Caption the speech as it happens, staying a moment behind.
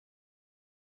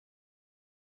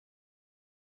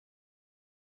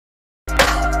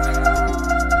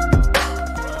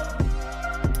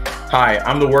Hi,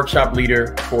 I'm the workshop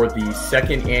leader for the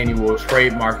second annual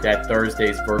Trademark That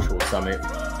Thursdays virtual summit,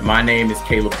 and my name is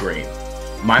Caleb Green.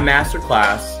 My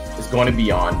masterclass is going to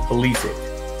be on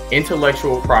L.A.S.T,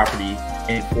 intellectual property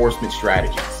enforcement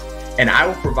strategies, and I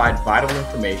will provide vital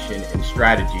information and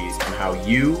strategies on how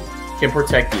you can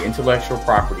protect the intellectual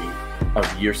property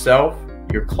of yourself,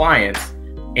 your clients,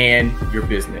 and your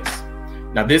business.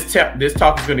 Now, this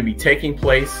talk is going to be taking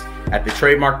place at the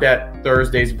Trademark That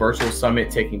Thursdays virtual summit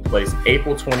taking place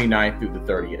April 29th through the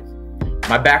 30th.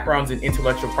 My background's in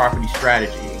intellectual property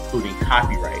strategy, including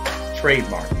copyright,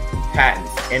 trademark,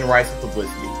 patents, and rights of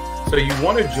publicity. So you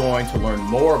want to join to learn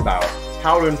more about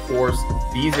how to enforce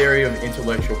these areas of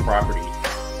intellectual property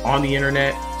on the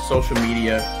internet, social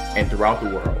media, and throughout the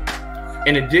world.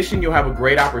 In addition, you'll have a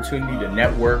great opportunity to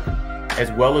network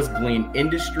as well as glean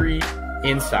industry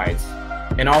insights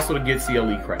and also to get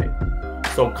CLE credit.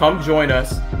 So come join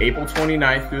us April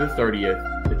 29th through the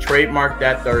 30th, the Trademark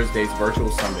That Thursdays virtual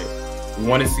summit. We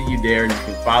want to see you there, and you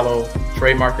can follow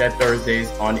Trademark That Thursdays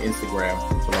on Instagram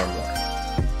to learn more.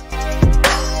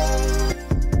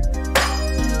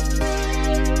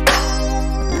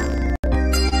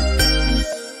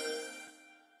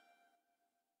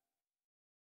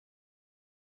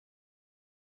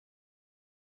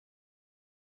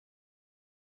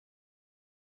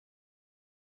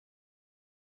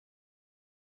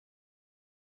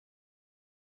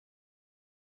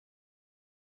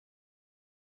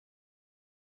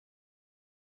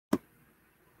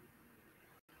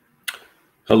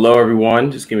 Hello,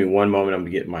 everyone. Just give me one moment. I'm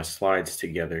getting my slides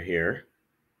together here.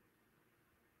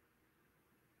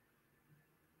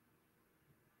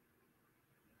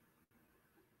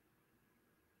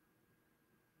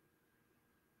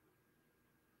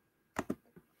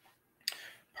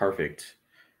 Perfect.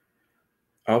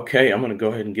 Okay, I'm going to go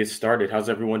ahead and get started. How's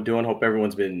everyone doing? Hope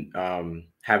everyone's been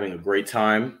having a great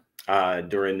time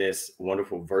during this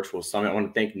wonderful virtual summit. I want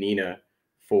to thank Nina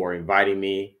for inviting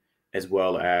me, as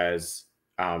well as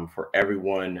for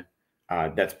everyone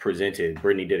that's presented.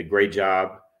 Brittany did a great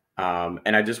job.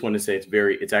 And I just want to say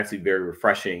it's actually very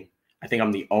refreshing. I think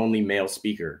I'm the only male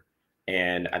speaker,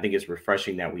 and I think it's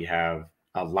refreshing that we have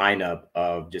a lineup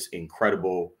of just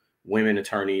incredible women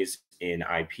attorneys in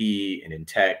IP and in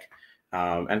tech.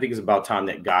 I think it's about time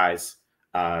that guys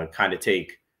kind of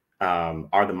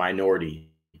are the minority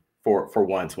for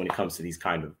once when it comes to these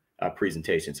kind of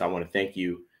presentations. So I want to thank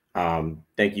you.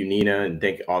 Thank you, Nina, and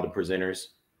thank all the presenters.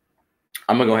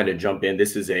 I'm gonna go ahead and jump in.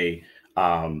 This is a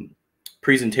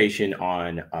presentation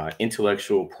on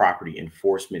intellectual property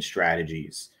enforcement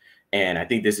strategies. And I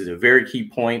think this is a very key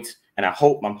point. And I'm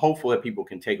hopeful that people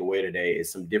can take away today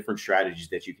is some different strategies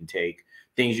that you can take,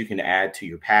 things you can add to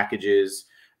your packages,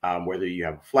 whether you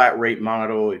have a flat rate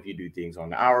model, if you do things on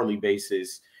an hourly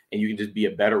basis, and you can just be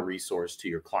a better resource to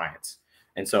your clients.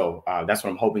 And so that's what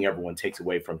I'm hoping everyone takes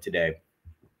away from today.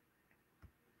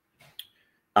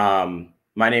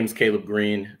 My name is Caleb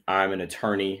Green. I'm an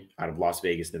attorney out of Las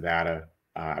Vegas, Nevada.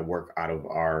 I work out of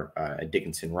our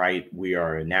Dickinson Wright. We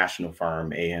are a national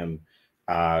firm, AM,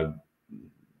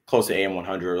 close to AM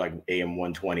 100, like AM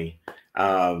 120.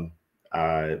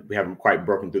 We haven't quite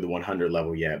broken through the 100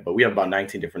 level yet, but we have about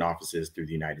 19 different offices through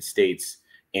the United States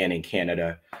and in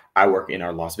Canada. I work in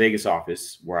our Las Vegas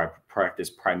office, where I practice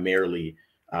primarily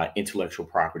intellectual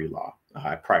property law.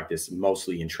 I practice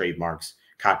mostly in trademarks,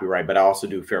 copyright, but I also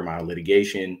do a fair amount of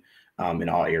litigation in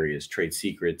all areas, trade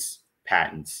secrets,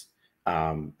 patents,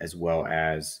 as well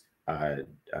as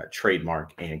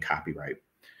trademark and copyright.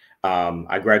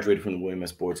 I graduated from the William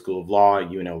S. Boyd School of Law at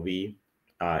UNLV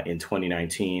in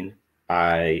 2019.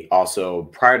 I also,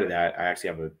 prior to that, I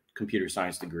actually have a computer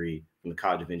science degree from the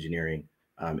College of Engineering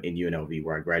in UNLV,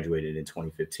 where I graduated in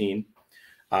 2015.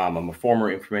 I'm a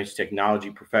former information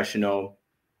technology professional.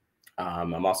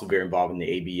 I'm also very involved in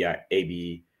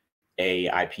the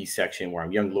ABA IP section, where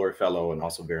I'm Young Lawyer Fellow, and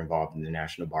also very involved in the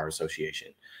National Bar Association.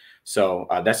 So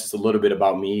that's just a little bit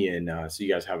about me, and so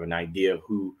you guys have an idea of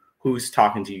who's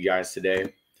talking to you guys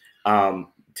today.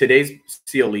 Today's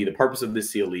CLE, the purpose of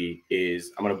this CLE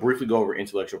is I'm going to briefly go over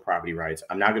intellectual property rights.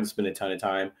 I'm not going to spend a ton of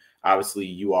time. Obviously,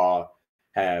 you all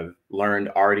have learned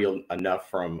already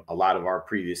enough from a lot of our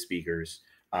previous speakers.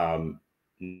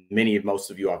 Most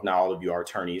of you, if not all of you, are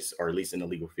attorneys, or at least in the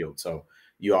legal field. So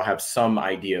you all have some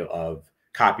idea of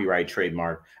copyright,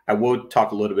 trademark. I will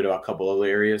talk a little bit about a couple other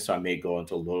areas. So I may go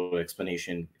into a little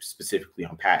explanation specifically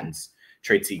on patents,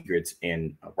 trade secrets,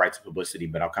 and rights of publicity,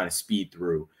 but I'll kind of speed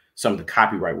through some of the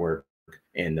copyright work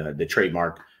and the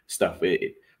trademark stuff.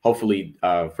 Hopefully,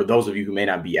 for those of you who may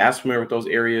not be as familiar with those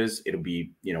areas, it'll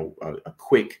be, a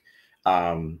quick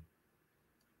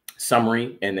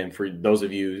summary, and then for those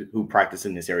of you who practice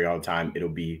in this area all the time, it'll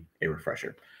be a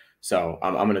refresher. So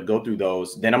I'm going to go through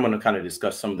those. Then I'm going to kind of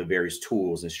discuss some of the various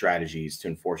tools and strategies to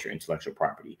enforce your intellectual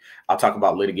property. I'll talk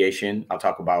about litigation. I'll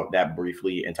talk about that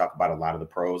briefly and talk about a lot of the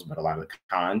pros, but a lot of the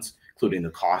cons, including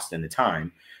the cost and the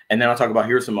time. And then I'll talk about,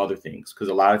 here's some other things, because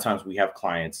a lot of times we have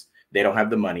clients, they don't have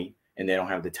the money and they don't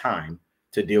have the time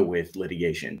to deal with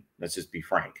litigation. Let's just be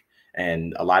frank.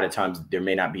 And a lot of times there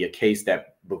may not be a case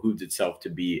that behooves itself to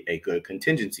be a good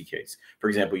contingency case. For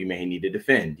example, you may need to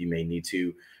defend. You may need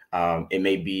to, it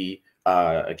may be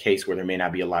a case where there may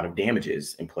not be a lot of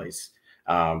damages in place,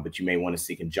 but you may want to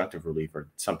seek injunctive relief or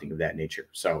something of that nature.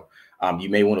 So you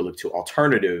may want to look to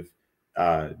alternative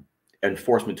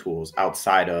enforcement tools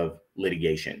outside of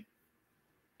litigation.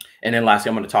 And then lastly,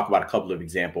 I'm going to talk about a couple of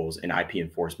examples in IP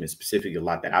enforcement, specifically a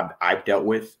lot that I've dealt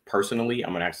with personally.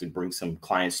 I'm going to actually bring some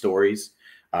client stories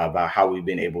about how we've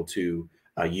been able to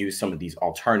use some of these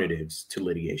alternatives to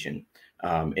litigation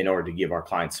in order to give our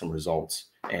clients some results.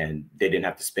 And they didn't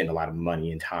have to spend a lot of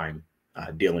money and time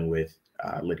dealing with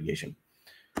litigation.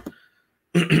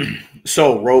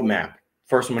 So roadmap.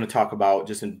 First, I'm going to talk about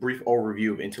just a brief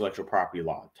overview of intellectual property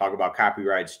law. Talk about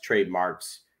copyrights,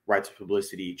 trademarks, rights of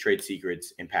publicity, trade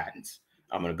secrets, and patents.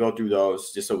 I'm going to go through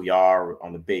those just so we are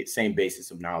on the same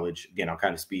basis of knowledge. Again, I'll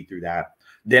kind of speed through that.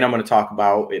 Then I'm going to talk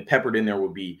about it. Peppered in there will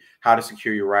be how to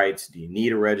secure your rights. Do you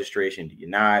need a registration? Do you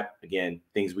not? Again,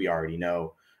 things we already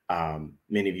know.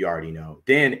 Many of you already know.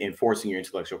 Then enforcing your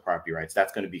intellectual property rights.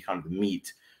 That's going to be kind of the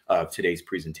meat of today's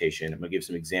presentation. I'm going to give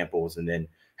some examples and then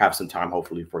have some time,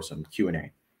 hopefully, for some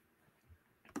Q&A.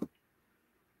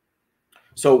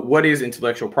 So what is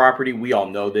intellectual property? We all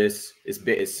know this. It's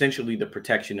essentially the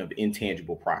protection of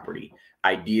intangible property,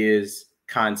 ideas,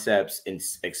 concepts, and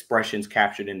expressions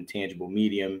captured in a tangible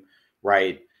medium,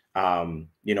 right?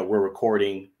 You know, we're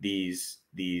recording these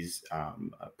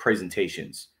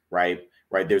presentations, right?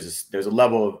 There's a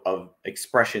level of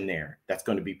expression there that's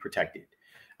going to be protected.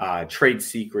 Trade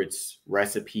secrets,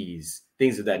 recipes,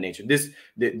 things of that nature. This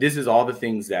is all the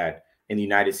things that in the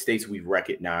United States we've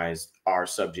recognized are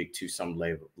subject to some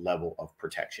level of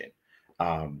protection.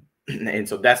 And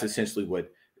so that's essentially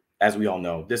what, as we all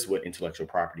know, this is what intellectual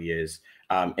property is.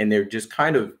 And they're just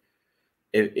kind of,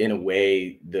 in a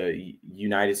way, the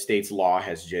United States law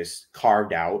has just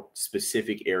carved out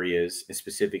specific areas and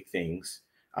specific things,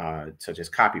 such as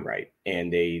copyright.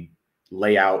 And they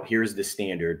lay out, here's the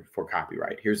standard for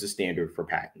copyright. Here's the standard for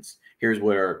patents. Here's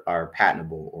what are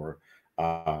patentable or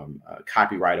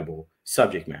copyrightable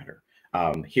subject matter.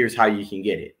 Here's how you can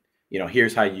get it. You know,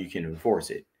 here's how you can enforce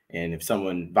it. And if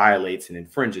someone violates and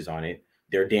infringes on it,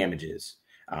 there are damages.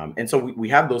 And so we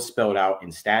have those spelled out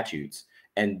in statutes.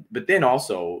 But then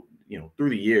also, you know, through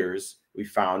the years, we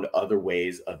found other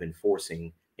ways of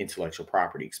enforcing intellectual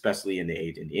property, especially in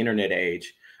the internet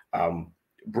age.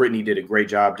 Brittany did a great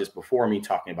job just before me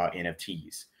talking about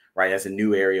NFTs, right? That's a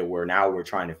new area where now we're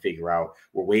trying to figure out,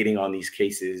 we're waiting on these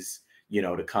cases, you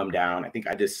know, to come down. I think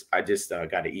I just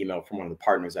got an email from one of the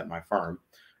partners at my firm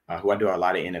who I do a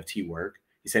lot of NFT work.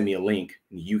 He sent me a link.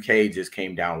 The UK just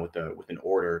came down with an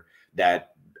order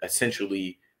that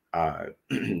essentially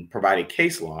provided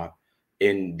case law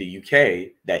in the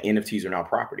UK that NFTs are now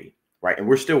property, right? And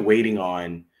we're still waiting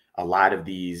on a lot of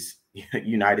these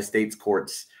United States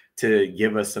courts to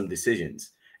give us some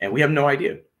decisions. And we have no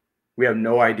idea. We have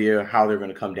no idea how they're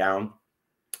going to come down.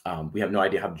 We have no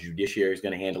idea how the judiciary is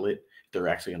going to handle it. If they're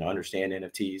actually going to understand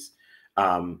NFTs.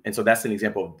 And so that's an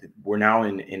example of, we're now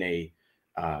in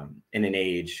an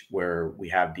age where we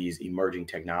have these emerging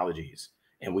technologies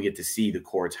and we get to see the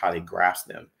courts, how they grasp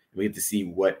them. We get to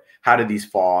see how do these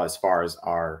fall as far as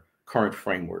our current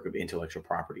framework of intellectual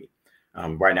property.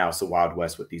 Right now, it's the Wild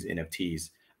West with these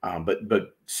NFTs,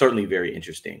 but certainly very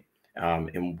interesting.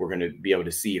 And we're going to be able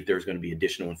to see if there's going to be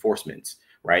additional enforcements,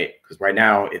 right? Because right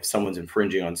now, if someone's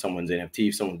infringing on someone's NFT,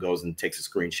 if someone goes and takes a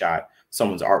screenshot,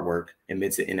 someone's artwork,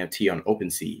 emits an NFT on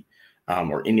OpenSea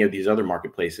or any of these other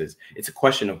marketplaces, it's a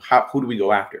question of who do we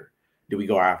go after? Do we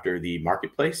go after the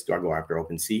marketplace? Do I go after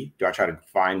OpenSea? Do I try to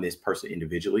find this person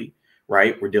individually,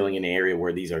 right? We're dealing in an area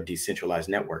where these are decentralized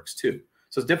networks too.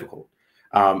 So it's difficult.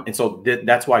 And so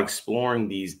that's why exploring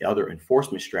these other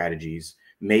enforcement strategies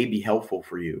may be helpful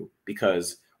for you,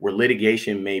 because where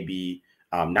litigation may be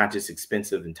not just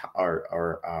expensive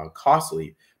or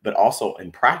costly, but also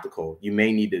impractical, you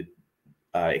may need to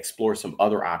explore some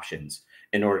other options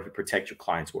in order to protect your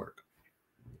client's work.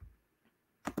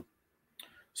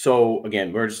 So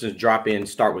again, we're just going to drop in,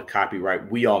 start with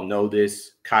copyright. We all know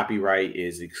this. Copyright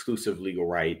is exclusive legal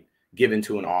right given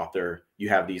to an author. You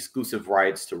have the exclusive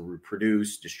rights to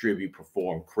reproduce, distribute,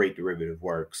 perform, create derivative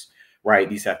works, right?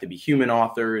 These have to be human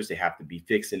authors. They have to be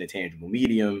fixed in a tangible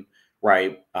medium,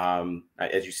 right?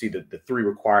 As you see, the three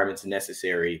requirements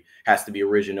necessary: has to be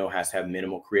original, has to have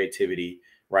minimal creativity,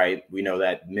 right? We know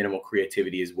that minimal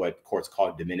creativity is what courts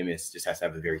call de minimis, just has to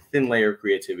have a very thin layer of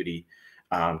creativity,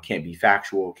 can't be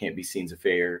factual, can't be scenes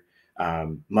affair,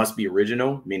 must be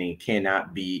original, meaning it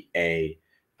cannot be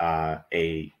uh,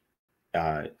 a,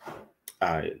 uh,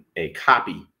 a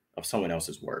copy of someone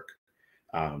else's work.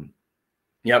 Um,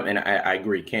 Yep, and I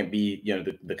agree. Can't be,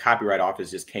 the Copyright Office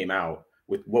just came out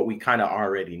with what we kind of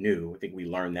already knew. I think we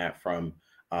learned that from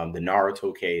the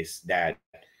Naruto case, that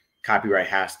copyright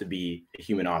has to be a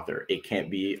human author. It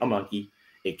can't be a monkey.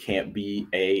 It can't be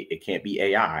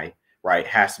AI, right? It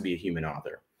has to be a human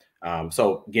author.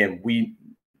 So again,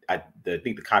 I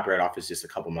think the Copyright Office just a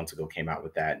couple months ago came out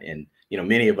with that, and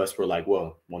many of us were like,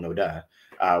 well, no, duh.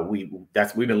 We've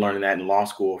been learning that in law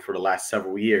school for the last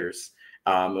several years,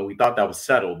 and we thought that was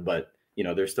settled, but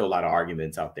there's still a lot of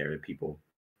arguments out there that people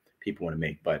want to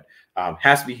make. But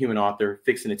has to be human author,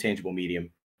 fixed in a tangible medium,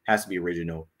 has to be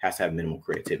original, has to have minimal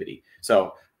creativity.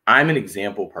 So I'm an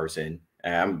example person,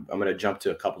 and I'm going to jump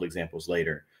to a couple examples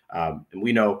later. And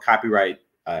we know copyright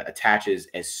attaches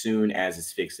as soon as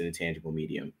it's fixed in a tangible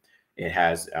medium. It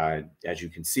has, as you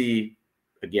can see,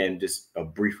 again, just a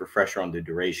brief refresher on the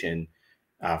duration.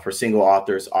 For single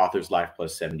authors, author's life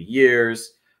plus 70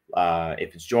 years.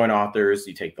 If it's joint authors,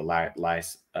 you take the life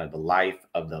of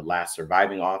the last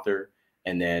surviving author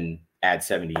and then add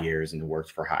 70 years, and it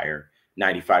works for hire.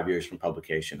 95 years from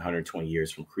publication, 120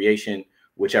 years from creation,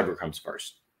 whichever comes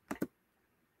first.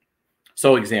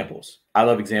 So examples. I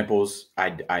love examples.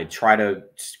 I try to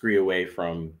scree away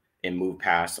from and move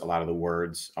past a lot of the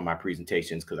words on my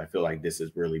presentations because I feel like this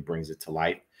really brings it to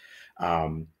life.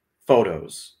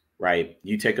 Photos, right?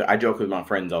 I joke with my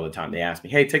friends all the time. They ask me,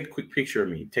 hey, take a quick picture of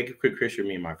me. Take a quick picture of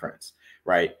me and my friends,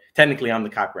 right? Technically, I'm the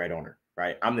copyright owner,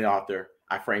 right? I'm the author.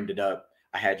 I framed it up.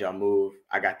 I had y'all move.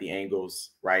 I got the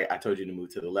angles, right? I told you to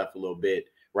move to the left a little bit,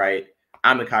 right?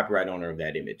 I'm the copyright owner of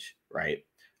that image, right?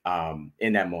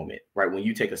 In that moment, right? When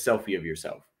you take a selfie of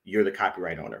yourself, you're the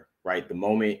copyright owner, right? The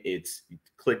moment you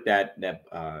click that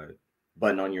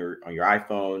button on your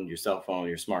iPhone, your cell phone,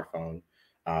 your smartphone,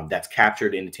 that's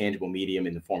captured in a tangible medium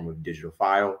in the form of a digital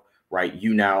file, right?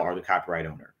 You now are the copyright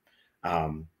owner.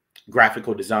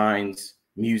 Graphical designs,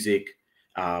 music,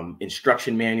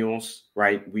 instruction manuals,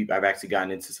 right? I've actually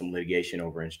gotten into some litigation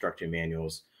over instruction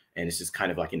manuals, and it's just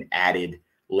kind of like an added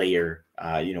layer.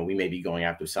 We may be going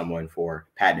after someone for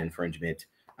patent infringement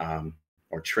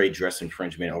or trade dress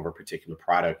infringement over a particular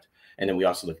product. And then we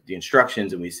also look at the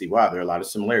instructions and we see, wow, there are a lot of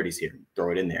similarities here.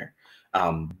 Throw it in there.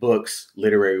 Books,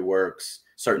 literary works,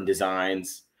 certain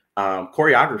designs,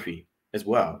 choreography as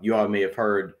well. You all may have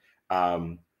heard,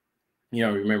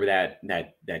 remember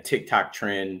that TikTok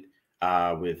trend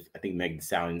with, I think, Megan Thee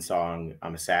Stallion song,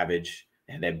 I'm a Savage,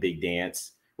 and that big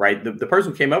dance, right? The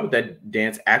person who came up with that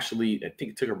dance actually, I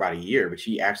think it took her about a year, but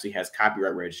she actually has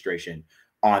copyright registration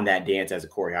on that dance as a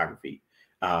choreography.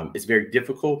 It's very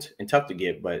difficult and tough to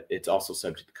get, but it's also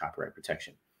subject to copyright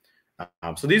protection.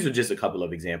 So these are just a couple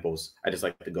of examples I just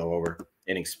like to go over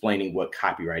in explaining what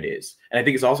copyright is. And I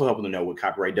think it's also helpful to know what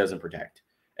copyright doesn't protect.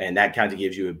 And that kind of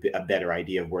gives you a better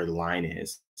idea of where the line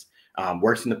is.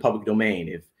 Works in the public domain.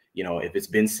 If it's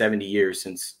been 70 years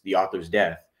since the author's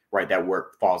death, right, that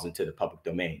work falls into the public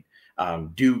domain.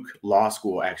 Duke Law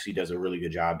School actually does a really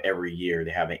good job every year.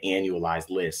 They have an annualized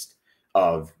list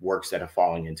of works that are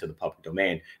falling into the public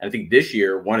domain. And I think this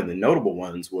year, one of the notable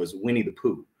ones was Winnie the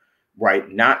Pooh, right?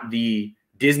 Not the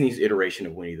Disney's iteration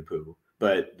of Winnie the Pooh,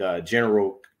 but the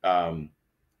general,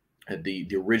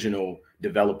 the original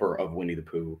developer of Winnie the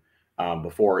Pooh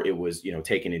before it was,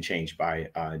 taken and changed by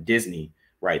Disney,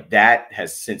 right? That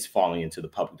has since fallen into the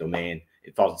public domain.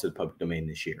 It falls into the public domain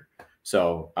this year.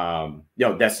 So,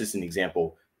 that's just an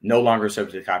example. No longer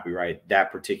subject to copyright.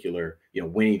 That particular,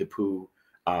 Winnie the Pooh,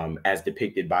 as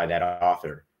depicted by that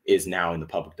author, is now in the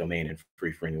public domain and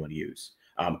free for anyone to use.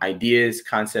 Ideas,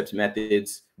 concepts,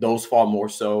 methods, those fall more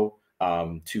so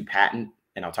to patent,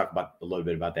 and I'll talk about a little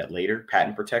bit about that later,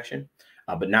 patent protection,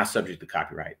 but not subject to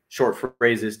copyright. Short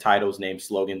phrases, titles, names,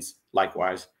 slogans,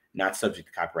 likewise, not subject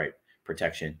to copyright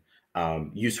protection.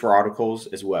 Use for articles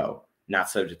as well, not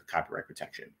subject to copyright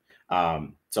protection.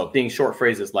 So things, short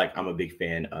phrases like, I'm a big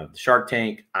fan of Shark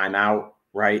Tank, I'm out,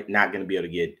 right? Not going to be able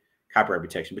to get copyright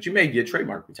protection, but you may get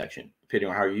trademark protection depending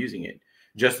on how you're using it.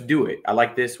 Just do it. I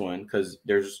like this one because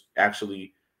there's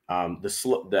actually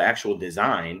the actual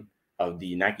design of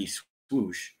the Nike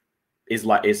swoosh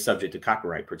is subject to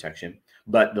copyright protection,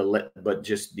 but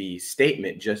just the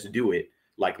statement, just do it,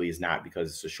 likely is not because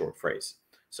it's a short phrase.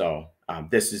 So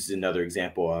this is another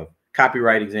example of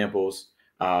copyright examples,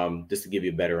 just to give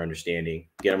you a better understanding.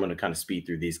 Again, I'm going to kind of speed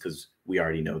through these because we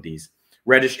already know these.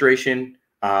 Registration,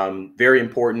 very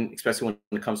important, especially when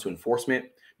it comes to enforcement,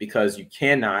 because you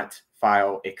cannot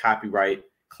file a copyright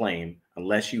claim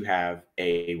unless you have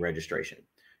a registration.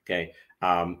 Okay.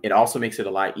 It also makes it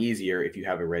a lot easier if you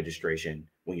have a registration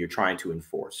when you're trying to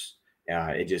enforce.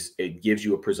 It gives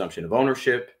you a presumption of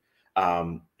ownership.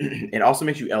 It also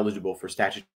makes you eligible for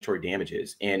statutory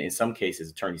damages and in some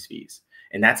cases attorney's fees.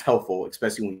 And that's helpful,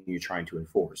 especially when you're trying to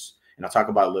enforce. And I'll talk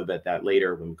about a little bit that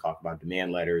later when we talk about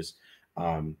demand letters.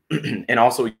 And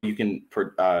also you can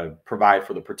provide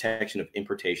for the protection of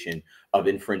importation of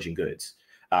infringing goods.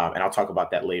 And I'll talk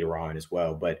about that later on as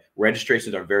well. But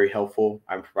registrations are very helpful.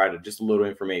 I provided just a little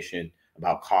information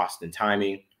about cost and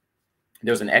timing.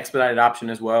 There's an expedited option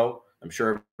as well. I'm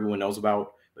sure everyone knows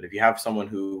about. But if you have someone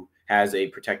who has a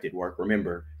protected work,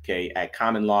 remember, okay, at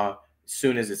common law, as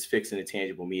soon as it's fixed in a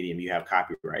tangible medium, you have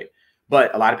copyright.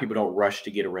 But a lot of people don't rush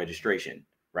to get a registration,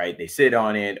 right? They sit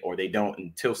on it or they don't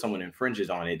until someone infringes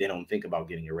on it. They don't think about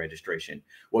getting a registration.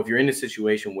 Well, if you're in a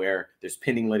situation where there's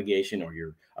pending litigation or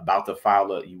you're about to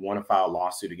you want to file a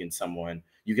lawsuit against someone,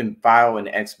 you can file an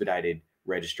expedited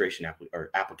registration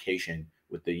application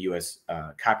with the U.S.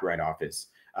 Copyright Office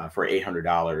for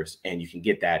 $800, and you can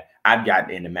get that. I've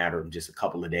gotten in a matter of just a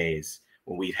couple of days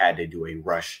when we've had to do a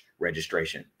rush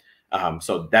registration.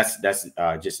 So that's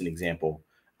just an example.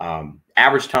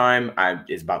 Average time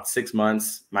is about 6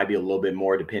 months, might be a little bit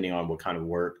more depending on what kind of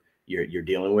work you're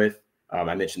dealing with.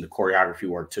 I mentioned the choreography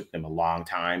work took them a long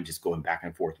time, just going back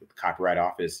and forth with the Copyright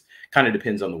Office. Kind of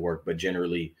depends on the work, but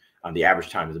generally the average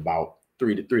time is about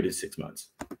 3 to 6 months.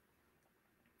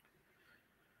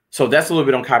 So that's a little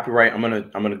bit on copyright. I'm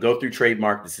gonna go through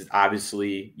trademark. This is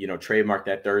obviously, trademark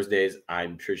that Thursdays.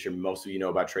 I'm pretty sure most of you know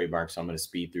about trademark, so I'm gonna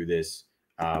speed through this.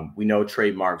 We know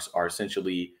trademarks are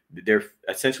essentially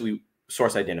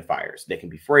source identifiers. They can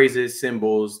be phrases,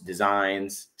 symbols,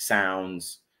 designs,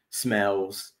 sounds,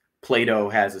 smells. Play-Doh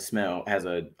has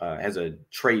a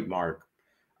trademark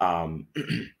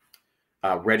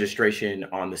registration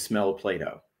on the smell of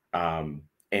Play-Doh.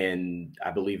 And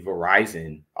I believe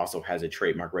Verizon also has a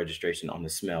trademark registration on the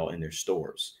smell in their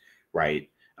stores, right?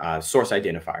 Source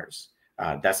identifiers.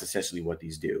 That's essentially what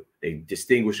these do. They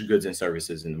distinguish goods and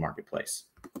services in the marketplace.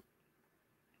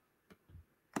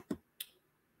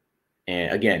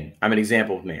 And again, I'm an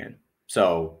example of man.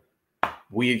 So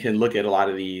we can look at a lot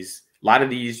of these. A lot of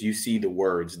these, you see the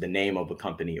words, the name of a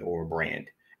company or a brand,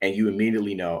 and you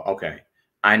immediately know, okay,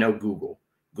 I know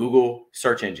Google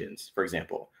search engines, for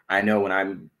example. I know when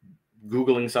I'm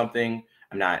Googling something,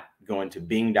 I'm not going to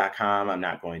Bing.com. I'm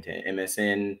not going to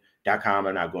MSN.com.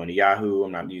 I'm not going to Yahoo.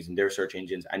 I'm not using their search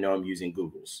engines. I know I'm using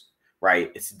Google's, right?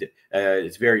 It's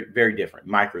very, very different.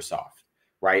 Microsoft,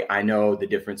 right? I know the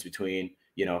difference between,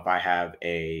 if I have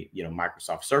a,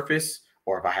 Microsoft Surface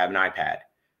or if I have an iPad,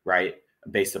 right?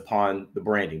 Based upon the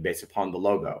branding, based upon the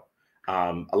logo.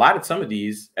 Some of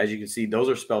these, as you can see, those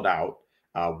are spelled out.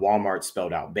 Walmart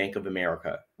spelled out, Bank of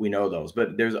America. We know those,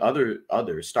 but there's others,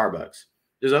 Starbucks.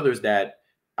 There's others that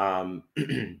don't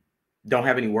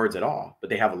have any words at all,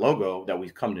 but they have a logo that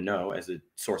we've come to know as a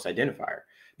source identifier.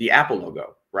 The Apple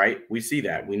logo, right? We see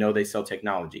that. We know they sell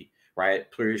technology, right?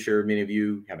 Pretty sure many of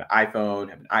you have an iPhone,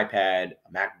 have an iPad,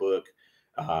 a MacBook,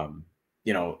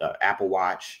 Apple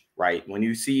Watch, right? When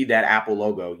you see that Apple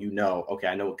logo, okay,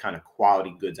 I know what kind of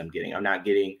quality goods I'm getting. I'm not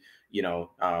getting, a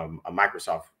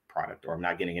Microsoft product, or I'm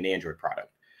not getting an Android product.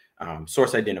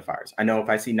 Source identifiers. I know if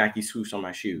I see Nike swoosh on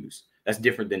my shoes, that's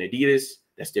different than Adidas.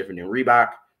 That's different than Reebok.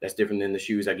 That's different than the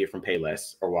shoes I get from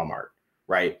Payless or Walmart,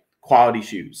 right? Quality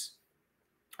shoes.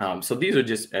 So these are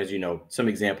just, as you know, some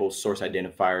examples, source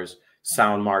identifiers,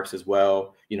 sound marks as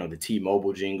well. The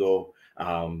T-Mobile jingle,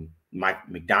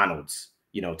 McDonald's,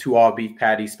 2 all beef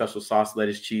patties, special sauce,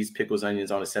 lettuce, cheese, pickles,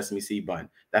 onions on a sesame seed bun.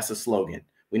 That's a slogan.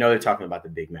 We know they're talking about the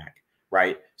Big Mac,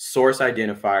 right? Source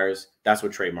identifiers, that's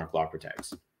what trademark law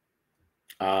protects.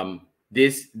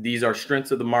 These are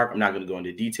strengths of the mark. I'm not going to go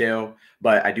into detail,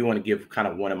 but I do want to give kind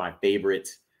of one of my favorite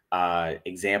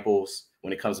examples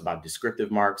when it comes about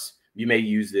descriptive marks. You may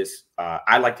use this.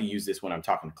 I like to use this when I'm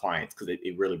talking to clients because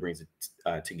it really brings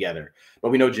it together.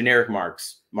 But we know generic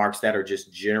marks that are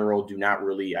just general, do not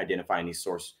really identify any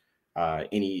source,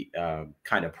 any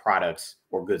kind of products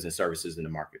or goods and services in the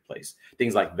marketplace.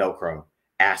 Things like Velcro,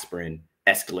 aspirin,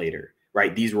 escalator,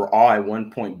 right? These were all at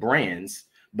one point brands,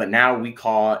 but now we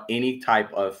call any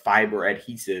type of fiber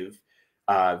adhesive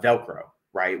Velcro,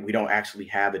 right? We don't actually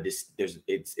have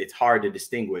it's hard to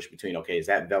distinguish between, okay, is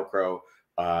that Velcro?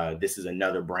 This is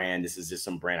another brand. This is just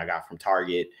some brand I got from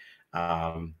Target.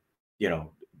 Now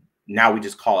we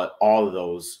just call it all of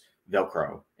those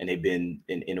Velcro, and they've been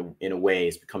in a way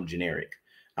it's become generic.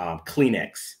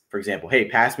 Kleenex, for example, hey,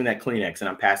 pass me that Kleenex, and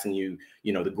I'm passing you,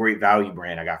 the Great Value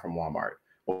brand I got from Walmart,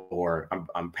 or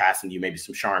I'm passing you maybe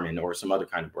some Charmin or some other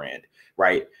kind of brand,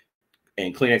 right?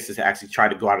 And Kleenex has actually tried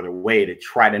to go out of their way to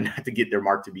try to not to get their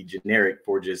mark to be generic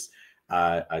for just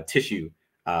a tissue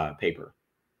paper.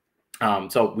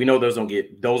 So we know those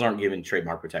aren't given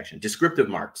trademark protection. Descriptive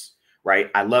marks,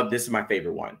 right? I love, this is my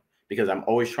favorite one, because I'm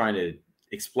always trying to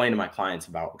explain to my clients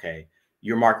about, okay,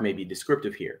 your mark may be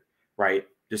descriptive here, right?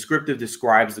 Descriptive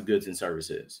describes the goods and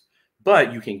services,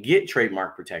 but you can get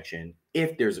trademark protection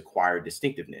if there's acquired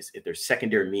distinctiveness, if there's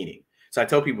secondary meaning. So I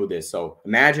tell people this. So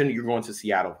imagine you're going to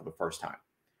Seattle for the first time.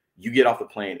 You get off the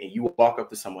plane and you walk up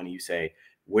to someone and you say,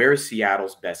 "Where's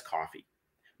Seattle's best coffee?"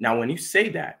 Now, when you say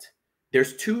that,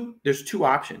 there's two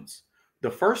options. The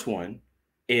first one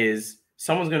is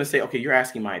someone's going to say, "Okay, you're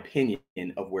asking my opinion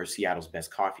of where Seattle's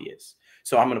best coffee is."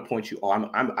 So I'm going to point you. Oh,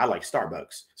 I like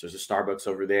Starbucks. So there's a Starbucks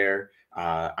over there.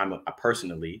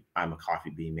 Personally, I'm a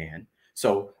coffee bean man.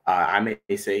 So I may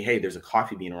say, "Hey, there's a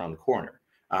coffee bean around the corner."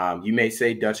 You may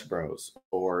say Dutch Bros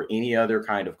or any other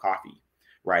kind of coffee,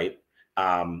 right?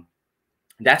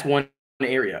 That's one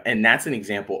area. And that's an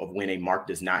example of when a mark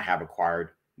does not have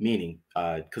acquired meaning,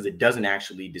 because it doesn't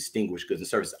actually distinguish goods and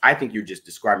services. I think you're just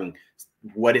describing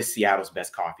what is Seattle's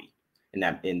best coffee in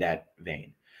that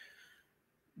vein.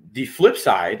 The flip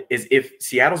side is if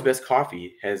Seattle's best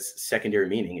coffee has secondary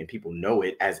meaning and people know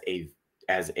it as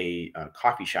a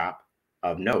coffee shop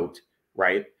of note,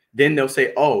 right? Then they'll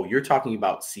say, "Oh, you're talking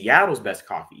about Seattle's best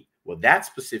coffee." Well, that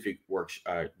specific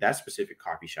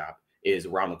coffee shop is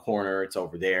around the corner. It's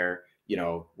over there,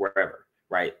 wherever,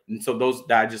 right? And so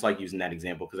I just like using that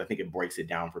example because I think it breaks it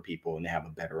down for people and they have a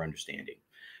better understanding.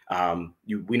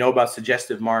 We know about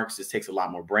suggestive marks. This takes a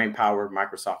lot more brain power.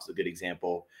 Microsoft is a good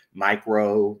example.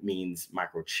 Micro means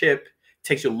microchip. It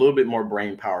takes you a little bit more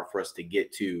brain power for us to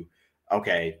get to,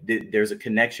 okay, there's a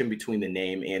connection between the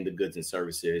name and the goods and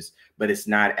services, but it's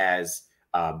not as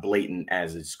blatant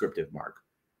as a descriptive mark.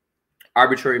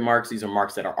 Arbitrary marks, these are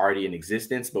marks that are already in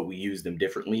existence, but we use them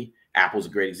differently. Apple's a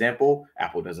great example.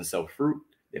 Apple doesn't sell fruit.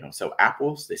 They don't sell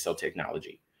apples. They sell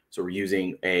technology. So we're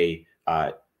using a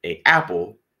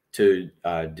apple to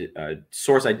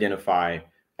source identify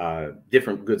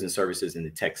different goods and services in the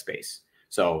tech space.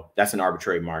 So that's an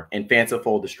arbitrary mark. And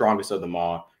fanciful, the strongest of them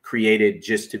all, created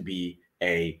just to be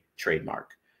a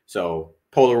trademark. So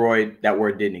Polaroid, that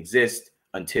word didn't exist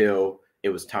until it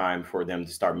was time for them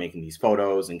to start making these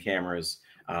photos and cameras.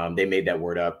 They made that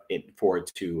word up for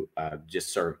it to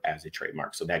just serve as a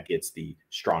trademark. So that gets the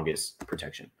strongest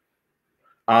protection.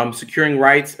 Securing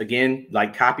rights, again,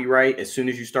 like copyright, as soon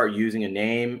as you start using a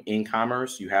name in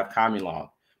commerce, you have common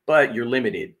law, but you're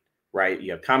limited, right?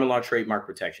 You have common law trademark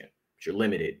protection, but you're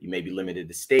limited. You may be limited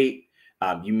to state.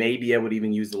 You may be able to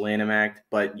even use the Lanham Act,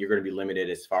 but you're going to be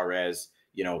limited as far as,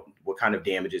 what kind of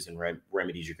damages and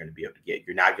remedies you're going to be able to get.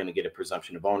 You're not going to get a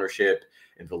presumption of ownership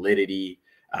and validity.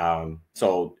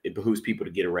 So it behooves people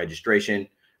to get a registration.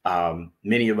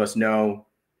 Many of us know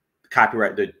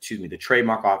the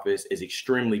trademark office is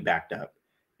extremely backed up.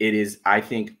 It is, I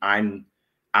think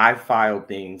I filed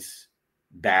things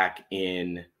back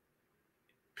in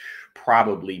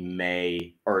probably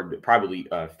May or probably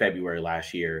February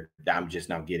last year that I'm just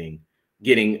now getting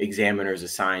examiners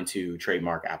assigned to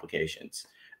trademark applications.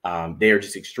 They are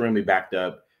just extremely backed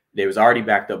up. They was already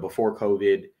backed up before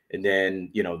COVID. And then,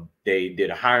 they did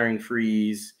a hiring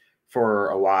freeze for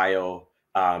a while.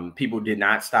 People did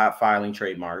not stop filing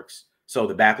trademarks. So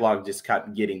the backlog just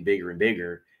kept getting bigger and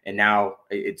bigger. And now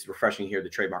it's refreshing here. The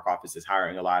trademark office is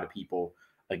hiring a lot of people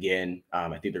again.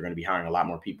 I think they're going to be hiring a lot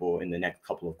more people in the next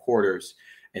couple of quarters.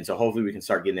 And so hopefully we can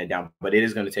start getting that down, but it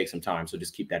is going to take some time. So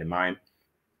just keep that in mind.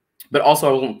 But also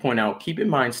I want to point out, keep in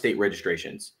mind state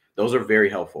registrations. Those are very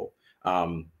helpful.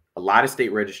 A lot of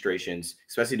state registrations,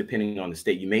 especially depending on the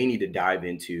state, you may need to dive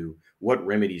into what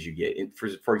remedies you get.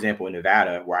 For example, in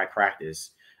Nevada, where I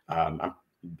practice, I'm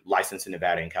licensed in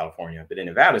Nevada and California, but in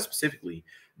Nevada specifically,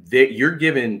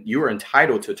 you are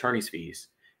entitled to attorney's fees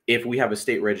if we have a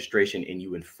state registration and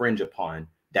you infringe upon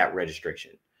that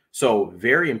registration. So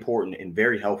very important and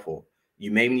very helpful.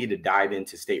 You may need to dive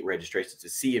into state registrations to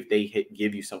see if they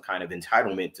give you some kind of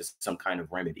entitlement to some kind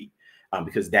of remedy,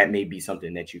 because that may be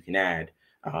something that you can add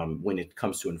when it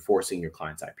comes to enforcing your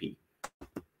client's IP.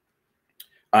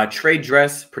 Trade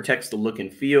dress protects the look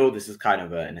and feel. This is kind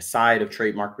of an aside of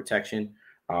trademark protection.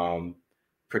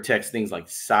 Protects things like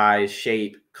size,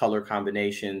 shape, color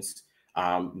combinations.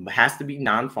 Has to be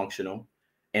non-functional,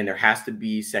 and there has to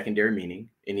be secondary meaning.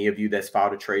 Any of you that's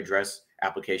filed a trade dress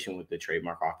application with the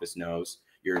trademark office knows,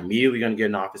 you're immediately going to get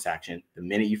an office action the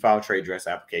minute you file a trade dress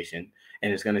application,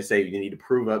 and it's going to say you need to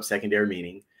prove up secondary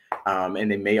meaning,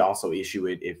 and they may also issue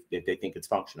it if they think it's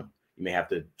functional. You may have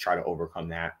to try to overcome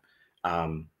that.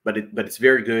 But it's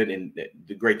very good, and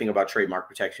the great thing about trademark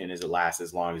protection is it lasts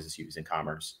as long as it's used in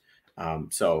commerce.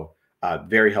 So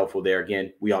very helpful there.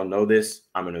 Again, we all know this.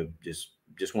 I'm going to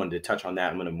just wanted to touch on that.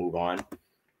 I'm going to move on.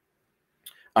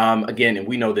 Again, and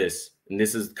we know this, and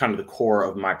this is kind of the core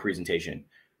of my presentation.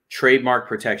 Trademark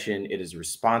protection, it is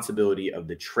responsibility of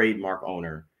the trademark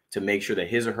owner to make sure that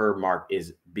his or her mark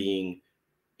is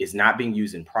not being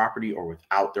used in property or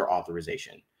without their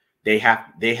authorization. They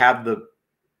have the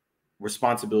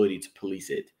responsibility to police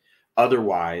it.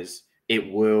 Otherwise,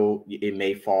 it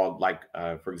may fall, like,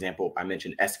 for example, I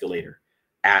mentioned escalator,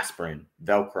 aspirin,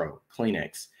 Velcro,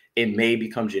 Kleenex. It may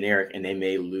become generic and they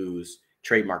may lose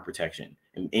trademark protection,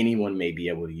 and anyone may be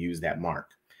able to use that mark.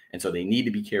 And so they need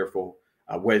to be careful.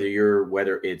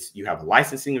 Whether it's you have a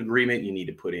licensing agreement, you need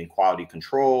to put in quality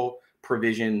control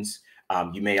provisions.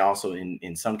 You may also,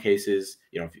 in some cases,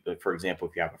 for example,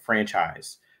 if you have a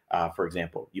franchise, for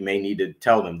example, you may need to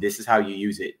tell them this is how you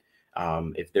use it.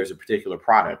 If there's a particular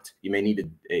product, you may need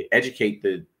to educate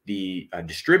the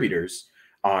distributors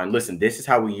on, listen, this is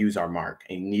how we use our mark,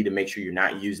 and you need to make sure you're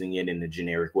not using it in a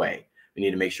generic way. We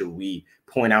need to make sure we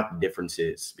point out the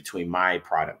differences between my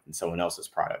product and someone else's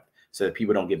product, so that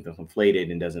people don't get them conflated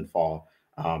and doesn't fall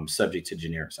subject to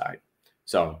genericide.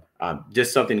 So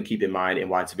just something to keep in mind, and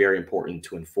why it's very important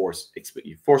to enforce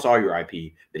all your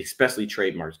IP, but especially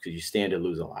trademarks, because you stand to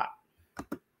lose a lot.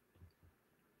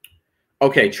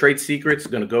 Okay, trade secrets,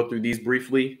 going to go through these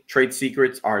briefly. Trade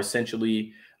secrets are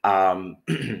essentially,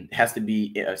 has to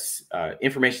be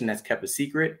information that's kept a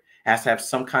secret, has to have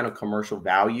some kind of commercial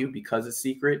value because it's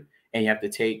secret, and you have to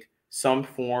take some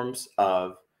forms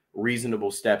of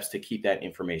reasonable steps to keep that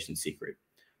information secret.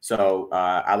 So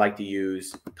I like to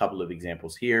use a couple of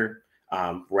examples here.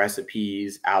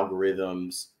 Recipes,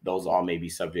 algorithms, those all may be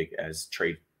subject as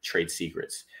trade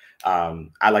secrets.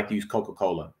 I like to use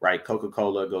Coca-Cola, right?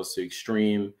 Coca-Cola goes to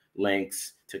extreme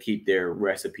lengths to keep their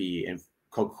recipe and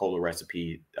Coca-Cola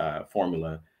recipe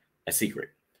formula a secret,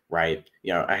 right?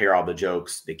 I hear all the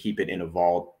jokes. They keep it in a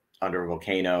vault under a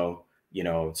volcano,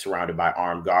 surrounded by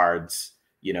armed guards,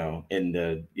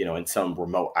 in some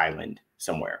remote island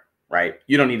somewhere, right?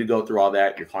 You don't need to go through all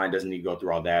that. Your client doesn't need to go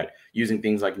through all that. Using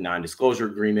things like non-disclosure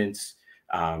agreements,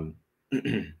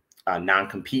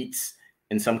 non-competes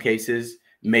in some cases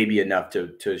may be enough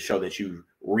to show that you've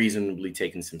reasonably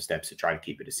taken some steps to try to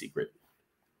keep it a secret.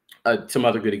 Some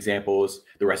other good examples: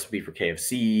 the recipe for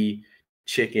KFC,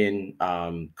 chicken,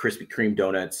 Krispy Kreme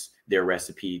donuts, their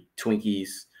recipe,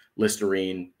 Twinkies,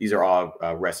 Listerine. These are all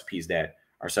recipes that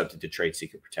are subject to trade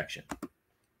secret protection.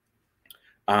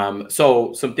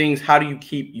 So some things, how do you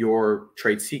keep your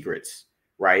trade secrets,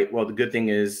 right? Well, the good thing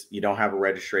is you don't have a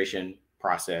registration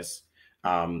process,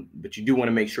 but you do want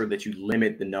to make sure that you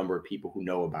limit the number of people who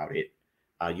know about it.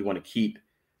 You want to keep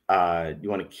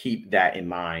that in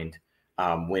mind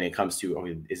when it comes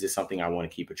to, is this something I want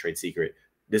to keep a trade secret?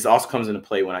 This also comes into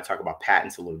play when I talk about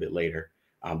patents a little bit later,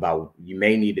 about you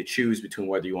may need to choose between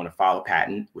whether you want to file a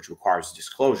patent, which requires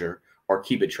disclosure, or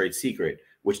keep a trade secret,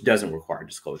 which doesn't require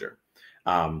disclosure.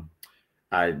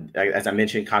 As I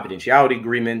mentioned, confidentiality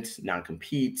agreements,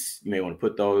 non-competes, you may want to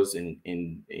put those and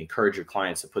encourage your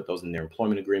clients to put those in their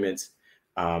employment agreements.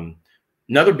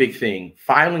 Another big thing,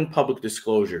 filing public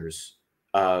disclosures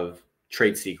of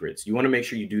trade secrets. You want to make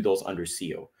sure you do those under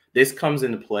seal. This comes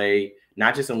into play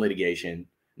not just in litigation,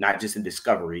 not just in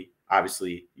discovery.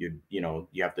 Obviously, you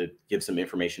have to give some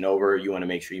information over. You want to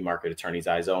make sure you mark it attorney's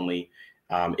eyes only.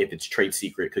 If it's trade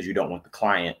secret, because you don't want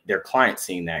their client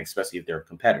seeing that, especially if they're a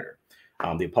competitor.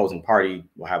 The opposing party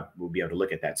will be able to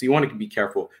look at that. So you want to be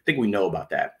careful. I think we know about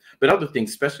that. But other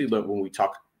things, especially when we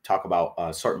talk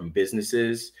about certain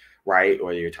businesses, right?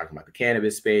 Or you're talking about the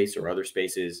cannabis space or other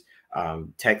spaces,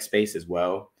 tech space as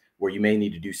well, where you may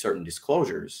need to do certain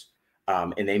disclosures,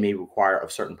 and they may require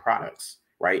of certain products,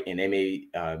 right? And they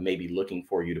may be looking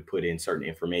for you to put in certain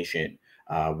information,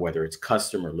 whether it's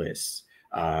customer lists,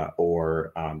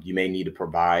 or you may need to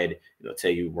provide, let's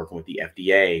say you're working with the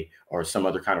FDA or some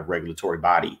other kind of regulatory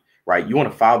body, right? You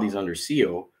want to file these under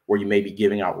seal, where you may be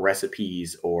giving out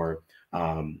recipes or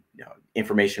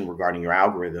information regarding your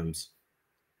algorithms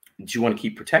that you want to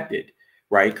keep protected,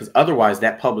 right? Because otherwise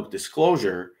that public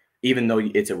disclosure, even though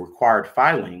it's a required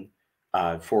filing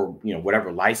for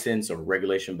whatever license or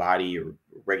regulation body or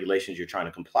regulations you're trying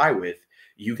to comply with,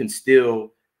 you can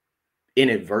still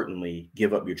inadvertently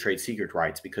give up your trade secret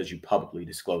rights because you publicly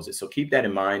disclose it. So keep that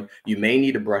in mind. You may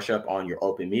need to brush up on your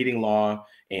open meeting law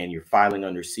and your filing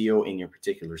under seal in your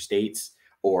particular states,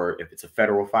 or if it's a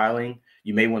federal filing,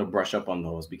 you may want to brush up on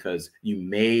those because you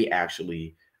may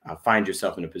actually find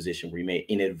yourself in a position where you may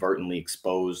inadvertently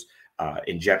expose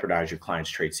and jeopardize your client's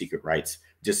trade secret rights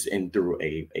just through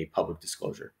a public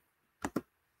disclosure.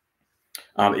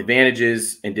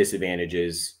 Advantages and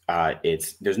disadvantages.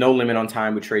 There's no limit on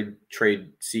time with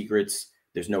trade secrets.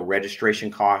 There's no registration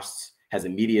costs, has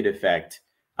immediate effect.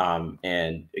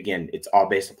 And again, it's all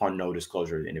based upon no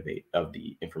disclosure of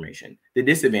the information. The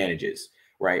disadvantages,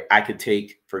 right? I could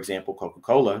take, for example,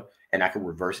 Coca-Cola, and I could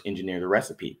reverse engineer the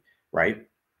recipe, right?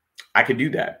 I could do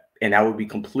that, and that would be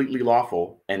completely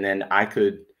lawful. And then I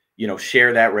could,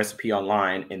 share that recipe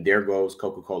online, and there goes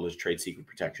Coca-Cola's trade secret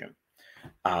protection.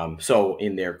 So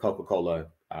in their Coca-Cola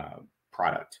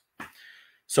product.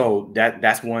 So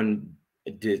that's one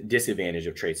disadvantage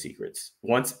of trade secrets.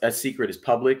 Once a secret is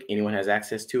public, anyone has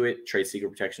access to it, trade secret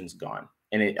protection is gone.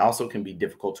 And it also can be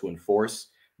difficult to enforce.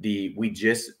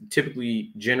 Generally,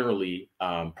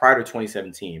 prior to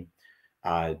 2017,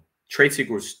 trade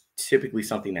secret was typically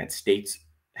something that states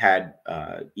had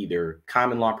either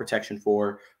common law protection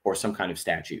for or some kind of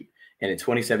statute. And in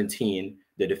 2017,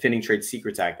 the Defending Trade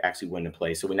Secrets Act actually went into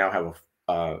place. So we now have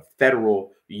a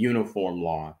federal uniform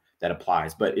law that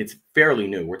applies, but it's fairly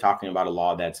new. We're talking about a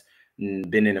law that's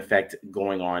been in effect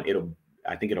going on.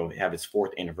 I think it'll have its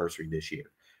 4th anniversary this year.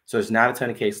 So there's not a ton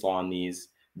of case law on these,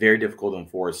 very difficult to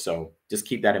enforce. So just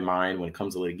keep that in mind when it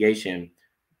comes to litigation.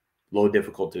 A little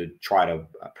difficult to try to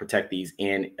protect these.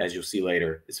 And as you'll see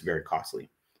later, it's very costly.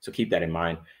 So keep that in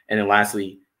mind. And then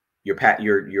lastly,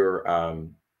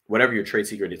 whatever your trade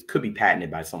secret is could be patented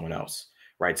by someone else,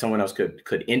 right? Someone else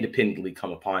could independently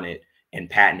come upon it and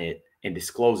patent it and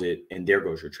disclose it, and there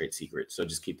goes your trade secret. So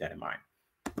just keep that in mind.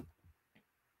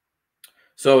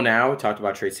 So now we talked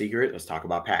about trade secret, let's talk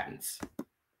about patents.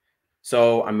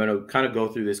 So I'm going to kind of go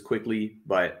through this quickly,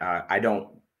 but I don't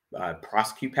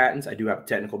prosecute patents. I do have a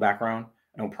technical background.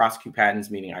 I don't prosecute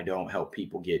patents, meaning I don't help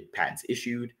people get patents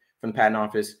issued from the patent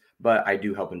office, but I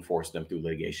do help enforce them through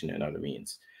litigation and other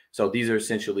means. So these are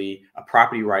essentially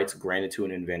property rights granted to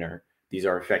an inventor. These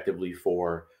are effectively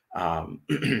for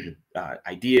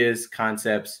ideas,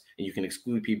 concepts, and you can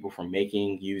exclude people from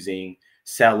making, using,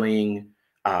 selling,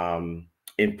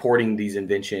 importing these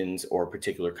inventions or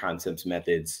particular concepts,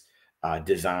 methods,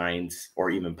 designs, or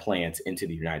even plants into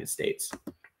the United States.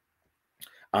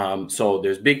 So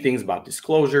there's big things about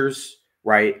disclosures,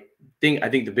 right? I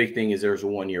think the big thing is there's a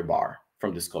 1-year bar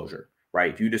from disclosure,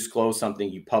 right? If you disclose something,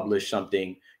 you publish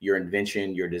something, your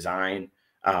invention, your design,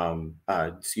 your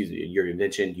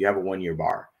invention, you have a 1-year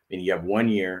bar. And you have 1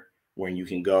 year when you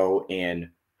can go and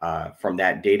from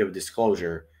that date of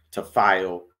disclosure to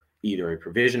file either a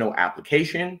provisional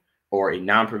application or a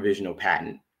non-provisional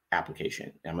patent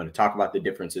application. And I'm going to talk about the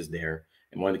differences there.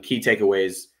 And one of the key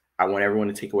takeaways I want everyone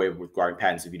to take away regarding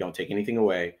patents, if you don't take anything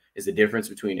away, is the difference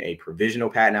between a provisional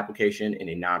patent application and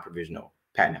a non-provisional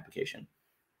patent application.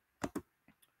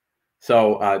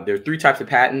 So there are 3 types of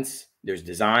patents. There's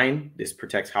design. This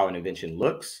protects how an invention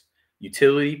looks.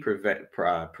 Utility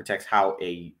protects how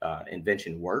a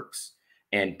invention works.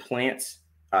 And plants,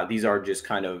 these are just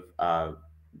kind of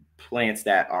plants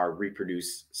that are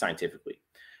reproduced scientifically.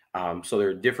 So there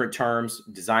are different terms.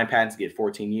 Design patents get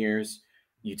 14 years.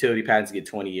 Utility patents get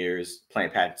 20 years.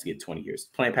 Plant patents get 20 years.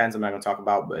 Plant patents I'm not going to talk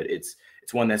about, but it's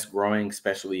one that's growing,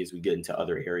 especially as we get into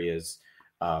other areas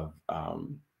of,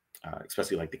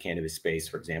 especially like the cannabis space,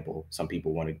 for example. Some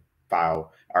people want to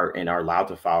file are allowed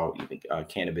to file even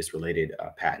cannabis related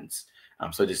patents.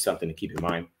 So just something to keep in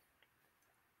mind.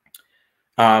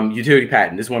 Utility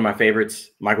patent. This is one of my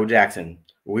favorites. Michael Jackson.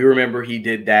 We remember he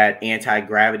did that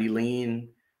anti-gravity lean.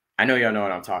 I know y'all know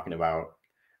what I'm talking about.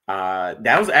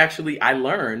 That was actually, I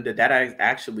learned that is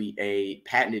actually a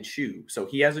patented shoe. So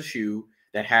he has a shoe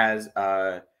that has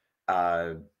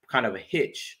kind of a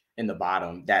hitch in the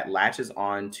bottom that latches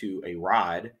onto a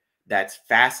rod that's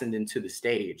fastened into the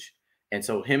stage. And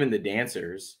so him and the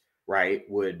dancers, right,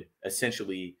 would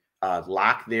essentially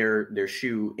lock their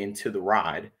shoe into the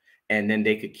rod, and then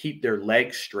they could keep their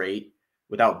legs straight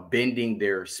without bending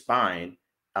their spine.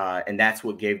 And that's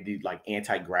what gave the like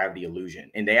anti-gravity illusion.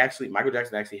 And Michael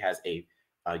Jackson actually has a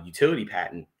utility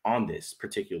patent on this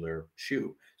particular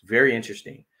shoe. It's very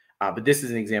interesting. But this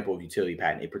is an example of utility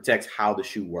patent. It protects how the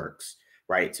shoe works,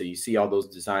 right? So you see all those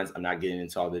designs. I'm not getting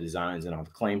into all the designs and all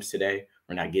the claims today.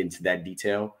 We're not getting to that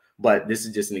detail, but this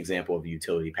is just an example of a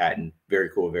utility patent. Very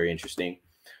cool, very interesting.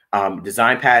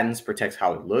 Design patents protects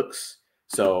how it looks.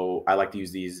 So I like to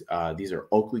use these. These are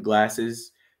Oakley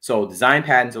glasses. So design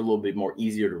patents are a little bit more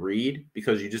easier to read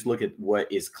because you just look at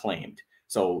what is claimed.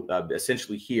 So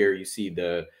essentially here you see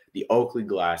the Oakley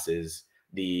glasses.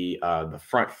 The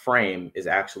front frame is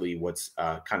actually what's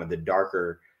kind of the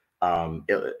darker.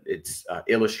 It's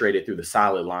illustrated through the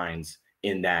solid lines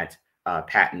in that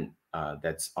patent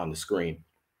that's on the screen.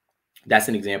 That's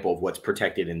an example of what's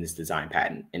protected in this design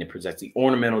patent, and it protects the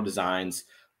ornamental designs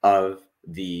of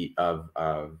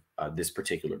this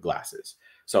particular glasses.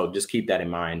 So just keep that in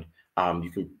mind.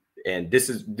 You can, and this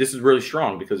is really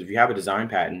strong because if you have a design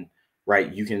patent,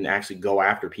 right, you can actually go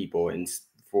after people and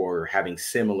for having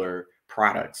similar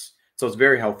products. So it's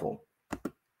very helpful.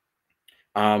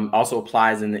 Also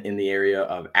applies in the area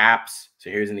of apps.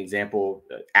 So here's an example: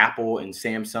 Apple and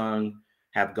Samsung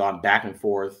have gone back and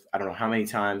forth, I don't know how many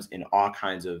times, in all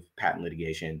kinds of patent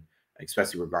litigation,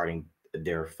 especially regarding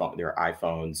their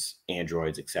iPhones,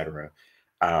 Androids, etc.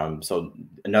 So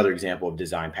another example of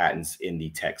design patents in the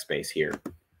tech space here.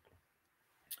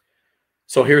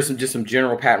 So here's just some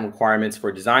general patent requirements for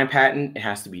a design patent. It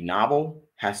has to be novel,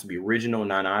 has to be original,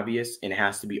 non-obvious, and it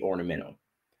has to be ornamental.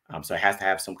 So it has to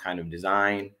have some kind of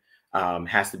design,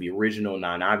 has to be original,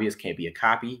 non-obvious, can't be a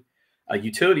copy.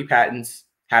 Utility patents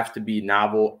have to be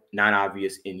novel,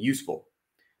 non-obvious, and useful.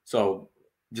 So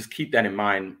just keep that in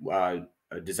mind. A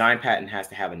design patent has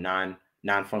to have a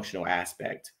non-functional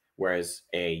aspect, whereas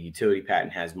a utility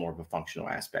patent has more of a functional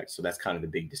aspect. So that's kind of the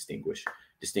big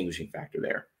distinguishing factor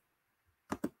there.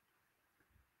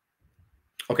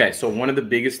 Okay, so one of the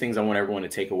biggest things I want everyone to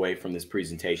take away from this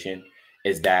presentation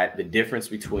is that the difference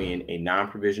between a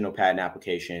non-provisional patent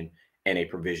application and a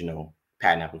provisional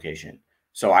patent application.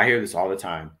 So I hear this all the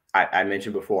time. I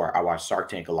mentioned before, I watch Shark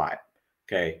Tank a lot.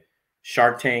 Okay,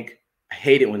 Shark Tank, I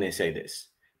hate it when they say this.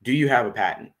 Do you have a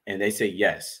patent? And they say,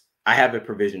 yes, I have a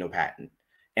provisional patent.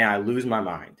 And I lose my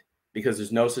mind because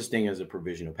there's no such thing as a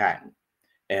provisional patent.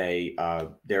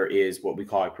 There is what we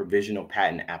call a provisional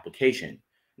patent application.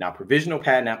 Now, provisional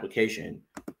patent application,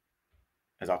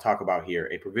 as I'll talk about here,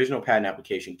 a provisional patent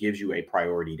application gives you a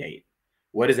priority date.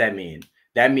 What does that mean?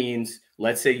 That means,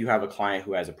 let's say you have a client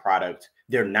who has a product,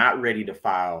 they're not ready to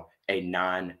file a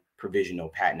non-provisional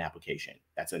patent application.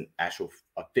 That's an actual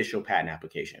official patent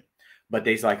application. But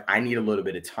they're like, I need a little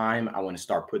bit of time. I want to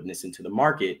start putting this into the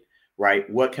market, right?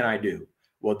 What can I do?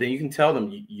 Well, then you can tell them,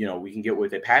 we can get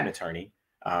with a patent attorney,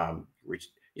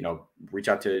 reach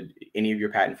out to any of your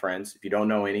patent friends. If you don't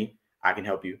know any, I can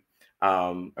help you,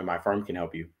 or my firm can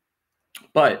help you.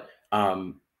 But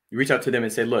you reach out to them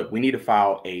and say, look, we need to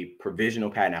file a provisional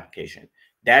patent application.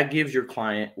 That gives your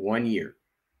client 1 year,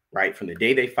 right? From the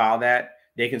day they file that,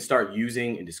 they can start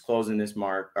using and disclosing this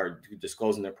mark or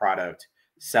disclosing their product,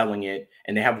 selling it,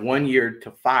 and they have 1 year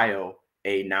to file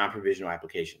a non-provisional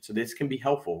application. So this can be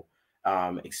helpful,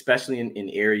 especially in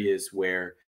areas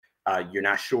where you're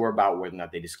not sure about whether or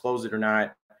not they disclose it or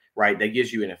not, right? That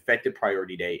gives you an effective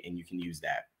priority date, and you can use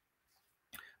that.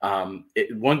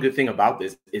 One good thing about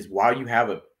this is while you have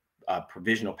a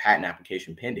provisional patent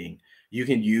application pending, you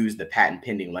can use the patent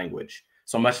pending language.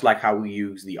 So much like how we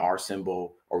use the R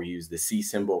symbol or we use the C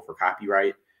symbol for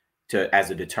copyright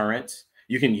as a deterrent,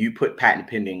 you put patent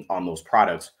pending on those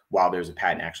products while there's a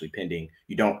patent actually pending.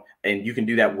 And you can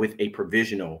do that with a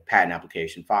provisional patent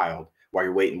application filed while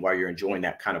you're waiting, while you're enjoying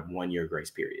that kind of 1 year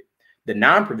grace period. The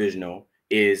non-provisional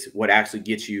is what actually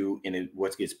gets you in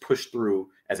what gets pushed through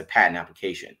as a patent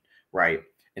application, right?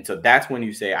 And so that's when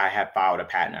you say, I have filed a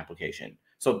patent application.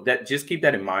 So that, just keep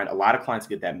that in mind. A lot of clients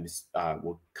get that,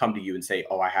 will come to you and say,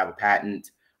 oh, I have a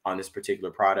patent on this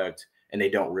particular product, and they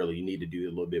don't really. You need to do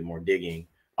a little bit more digging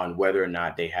on whether or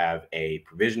not they have a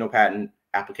provisional patent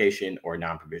application or a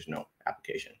non-provisional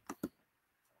application.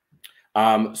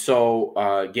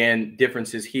 Again,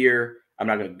 differences here. I'm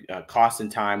not going to cost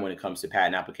and time when it comes to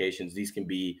patent applications. These can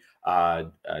be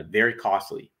very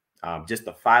costly. Just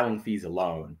the filing fees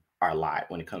alone are a lot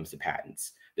when it comes to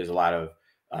patents. There's a lot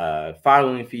of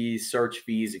filing fees, search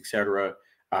fees, etc.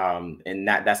 And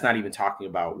that's not even talking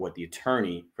about what the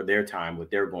attorney for their time,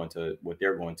 what they're going to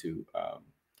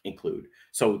include.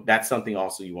 So that's something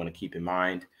also you want to keep in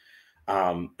mind.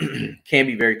 Can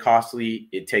be very costly.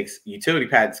 Utility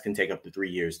patents can take up to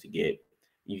 3 years to get.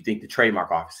 You think the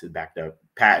trademark office is backed up.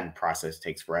 Patent process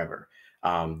takes forever.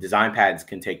 Design patents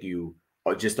can take you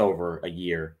just over a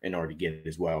year in order to get it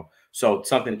as well. So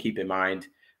something to keep in mind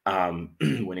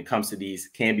when it comes to these,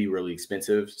 can be really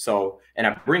expensive. So, and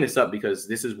I bring this up because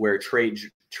this is where trade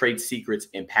secrets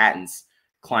and patents,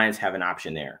 clients have an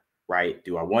option there, right?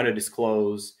 Do I want to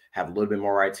disclose, have a little bit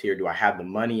more rights here? Do I have the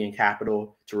money and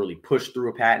capital to really push through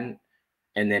a patent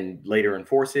and then later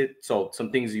enforce it? So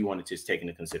some things you want to just take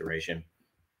into consideration.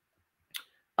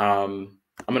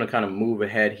 I'm going to kind of move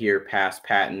ahead here past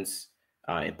patents,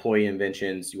 employee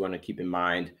inventions. You want to keep in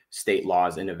mind state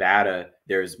laws. In Nevada,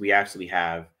 we actually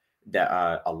have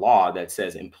a law that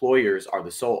says employers are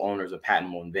the sole owners of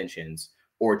patentable inventions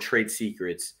or trade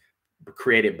secrets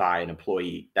created by an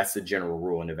employee. That's the general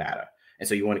rule in Nevada. And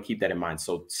so you want to keep that in mind.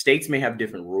 So states may have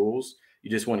different rules.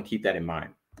 You just want to keep that in mind.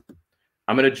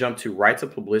 I'm going to jump to rights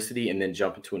of publicity and then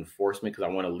jump into enforcement because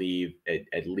I want to leave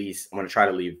at least, I'm going to try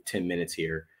to leave 10 minutes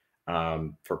here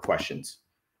for questions.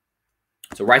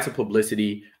 So rights of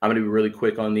publicity, I'm going to be really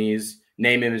quick on these.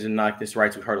 Name, image, and likeness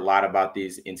rights. We've heard a lot about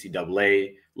these.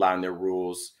 NCAA allowing their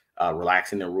rules,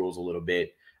 relaxing their rules a little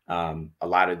bit. A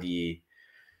lot of the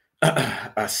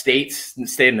the state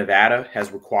of Nevada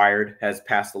has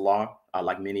passed a law,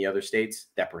 like many other states,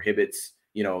 that prohibits,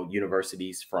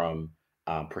 universities from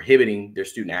prohibiting their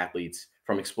student athletes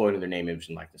from exploiting their name, image,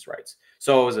 and likeness rights.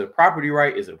 So is it a property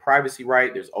right? Is it a privacy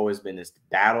right? There's always been this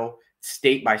battle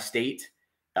state by state.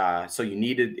 So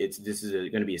this is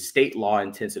going to be a state law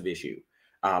intensive issue,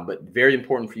 but very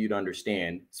important for you to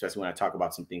understand, especially when I talk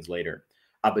about some things later.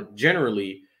 But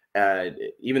generally,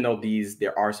 even though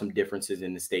there are some differences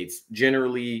in the states,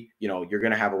 generally, you're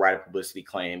going to have a right of publicity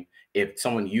claim if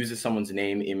someone uses someone's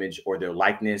name, image, or their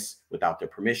likeness without their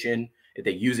permission, if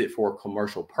they use it for a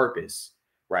commercial purpose,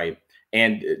 right?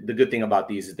 And the good thing about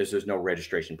these is there's no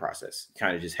registration process. You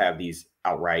kind of just have these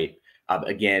outright.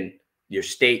 Again, your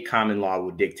state common law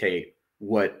will dictate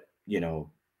what,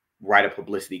 right of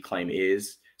publicity claim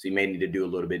is. So you may need to do a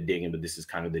little bit of digging, but this is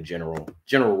kind of the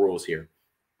general rules here.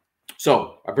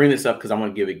 So I bring this up because I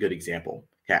want to give a good example.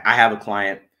 Okay, I have a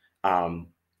client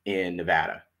in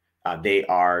Nevada. They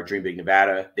are Dream Big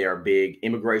Nevada. They are a big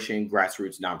immigration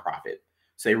grassroots nonprofit.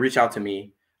 So they reach out to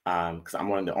me because I'm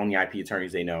one of the only IP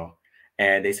attorneys they know.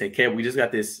 And they say, Kev, we just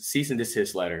got this cease and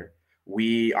desist letter.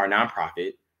 We are a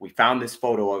nonprofit. We found this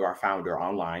photo of our founder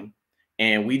online,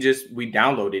 and we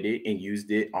downloaded it and used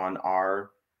it on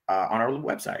our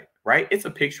website, right? It's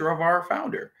a picture of our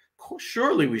founder.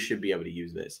 Surely we should be able to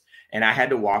use this. And I had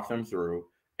to walk them through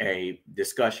a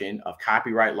discussion of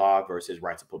copyright law versus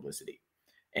rights of publicity.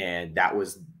 And that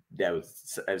was an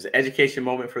education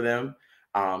moment for them.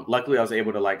 Luckily, I was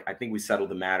able to, I think we settled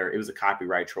the matter. It was a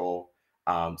copyright troll.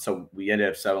 So we ended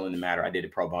up settling the matter. I did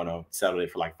it pro bono, settled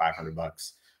it for like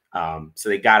 $500. So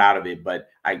they got out of it, but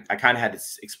I kind of had to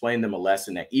explain them a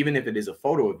lesson that even if it is a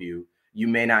photo of you, you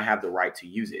may not have the right to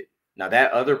use it. Now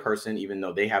that other person, even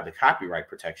though they have the copyright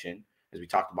protection, as we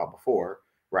talked about before,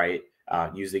 right?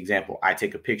 Use the example. I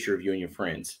take a picture of you and your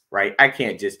friends, right? I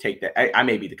can't just take that. I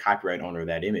may be the copyright owner of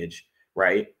that image,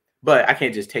 right? But I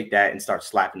can't just take that and start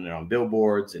slapping it on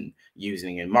billboards and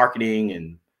using it in marketing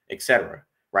and etc.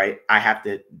 Right?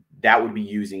 That would be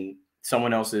using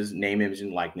someone else's name, image,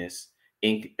 and likeness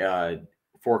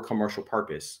for a commercial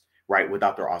purpose, right?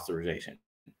 Without their authorization.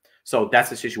 So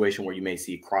that's a situation where you may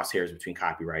see crosshairs between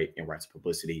copyright and rights of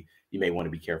publicity. You may want to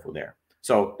be careful there.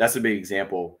 So that's a big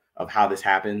example of how this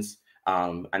happens. I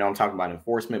know I'm talking about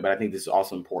enforcement, but I think this is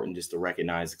also important just to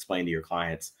recognize, explain to your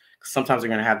clients. Sometimes they're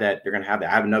going to have that. They're going to have that.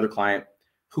 I have another client,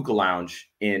 Hookah Lounge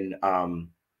in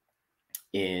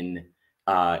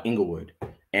Inglewood,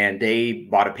 and they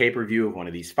bought a pay-per-view of one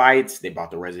of these fights. They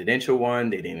bought the residential one.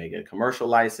 They didn't get a commercial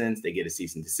license. They get a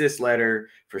cease and desist letter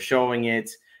for showing it.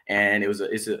 And it was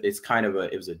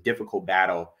a difficult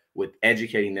battle with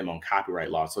educating them on copyright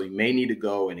law. So you may need to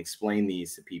go and explain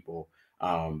these to people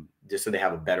just so they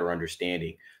have a better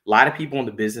understanding. A lot of people on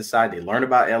the business side, they learn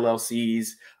about LLCs.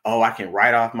 Oh, I can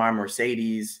write off my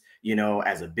Mercedes,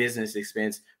 as a business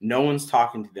expense. No one's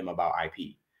talking to them about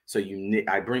IP. So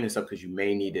I bring this up because you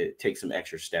may need to take some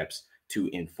extra steps to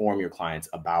inform your clients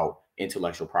about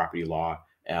intellectual property law,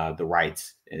 the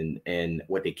rights, and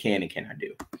what they can and cannot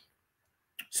do.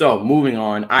 So moving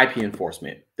on, IP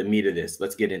enforcement, the meat of this.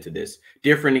 Let's get into this.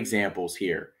 Different examples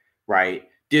here, right?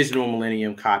 Digital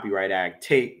Millennium Copyright Act,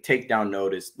 takedown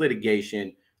notice,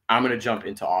 litigation. I'm going to jump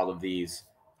into all of these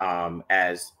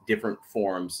as different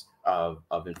forms of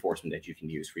enforcement that you can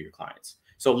use for your clients.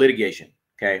 So litigation,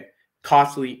 okay?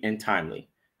 Costly and timely.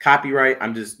 Copyright,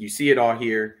 you see it all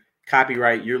here.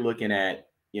 Copyright, you're looking at,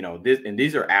 this, and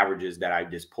these are averages that I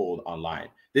just pulled online.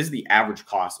 This is the average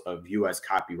cost of US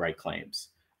copyright claims.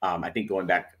 I think going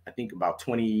back, about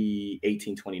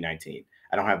 2018, 2019.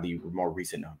 I don't have the more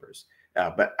recent numbers,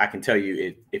 but I can tell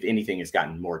you, if anything, it's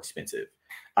gotten more expensive.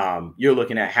 You're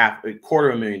looking at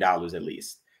 $250,000 at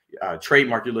least.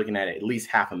 Trademark, you're looking at least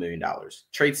 $500,000.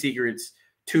 Trade secrets,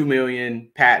 2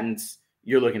 million. Patents,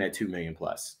 you're looking at 2 million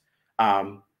plus.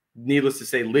 Needless to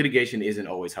say, litigation isn't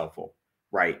always helpful,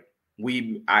 right?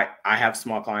 I have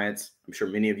small clients. I'm sure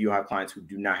many of you have clients who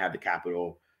do not have the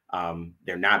capital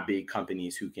They're not big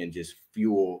companies who can just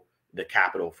fuel the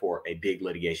capital for a big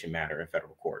litigation matter in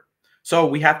federal court. So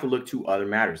we have to look to other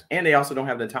matters, and they also don't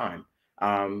have the time.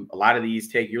 A lot of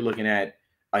these you're looking at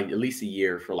at least a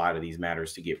year for a lot of these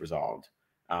matters to get resolved.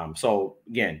 So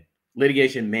again,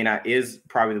 litigation is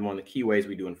probably one of the key ways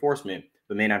we do enforcement,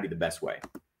 but may not be the best way.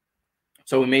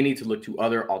 So we may need to look to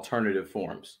other alternative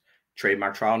forms: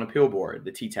 Trademark Trial and Appeal Board,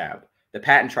 the TTAB, the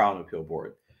Patent Trial and Appeal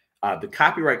Board, the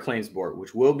Copyright Claims Board,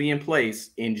 which will be in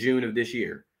place in June of this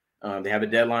year. They have a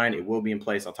deadline. It will be in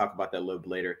place. I'll talk about that a little bit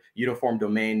later. Uniform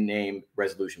Domain Name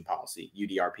Resolution Policy,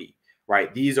 UDRP,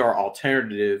 right? These are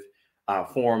alternative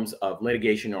forms of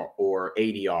litigation or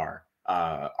ADR,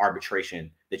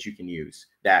 arbitration that you can use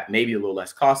that may be a little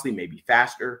less costly, maybe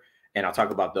faster. And I'll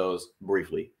talk about those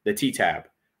briefly. The TTAB,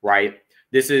 right?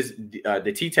 This is the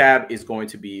TTAB is going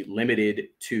to be limited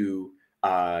to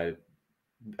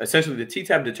essentially, the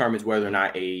TTAB determines whether or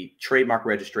not a trademark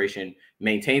registration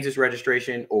maintains its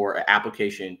registration or an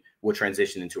application will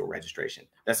transition into a registration.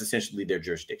 That's essentially their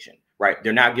jurisdiction, right?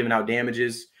 They're not giving out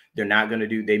damages. They're not going to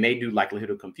do, they may do likelihood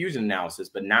of confusion analysis,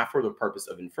 but not for the purpose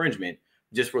of infringement,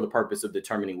 just for the purpose of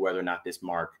determining whether or not this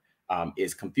mark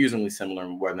is confusingly similar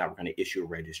and whether or not we're going to issue a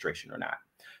registration or not.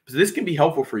 So this can be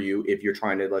helpful for you if you're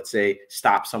trying to, let's say,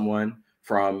 stop someone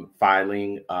from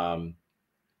filing a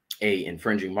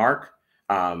infringing mark.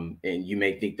 And you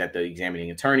may think that the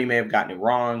examining attorney may have gotten it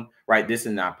wrong, right? This is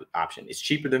an option. It's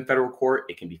cheaper than federal court.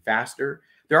 It can be faster.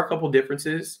 There are a couple of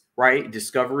differences, right?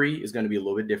 Discovery is going to be a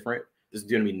little bit different. There's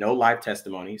going to be no live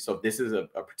testimony. So if this is a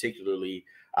particularly,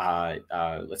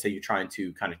 let's say you're trying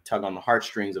to kind of tug on the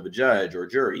heartstrings of a judge or a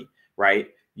jury, right?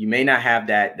 You may not have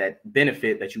that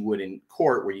benefit that you would in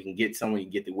court, where you can get someone, you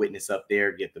get the witness up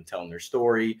there, get them telling their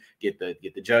story, get the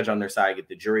judge on their side, get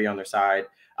the jury on their side.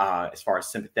 As far as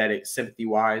sympathy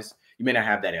wise, you may not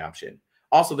have that option.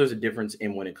 Also, there's a difference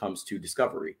in when it comes to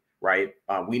discovery, right?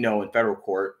 We know in federal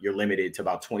court, you're limited to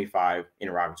about 25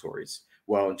 interrogatories.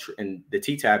 Well, in the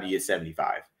TTAB, you get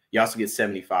 75. You also get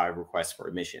 75 requests for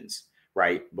admissions,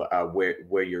 right? But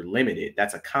where you're limited,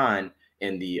 that's a con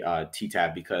in the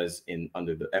TTAB, because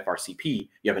under the FRCP,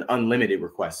 you have an unlimited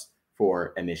request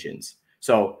for admissions.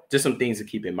 So just some things to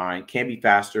keep in mind. Can be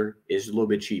faster, is a little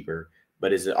bit cheaper,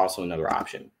 but is also another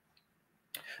option.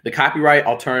 The Copyright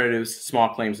Alternatives Small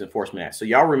Claims Enforcement Act. So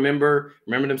y'all remember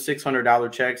them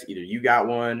 $600 checks? Either you got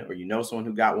one or you know someone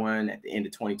who got one at the end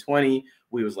of 2020.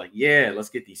 We was like, yeah, let's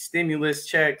get these stimulus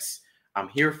checks. I'm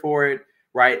here for it,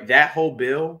 right? That whole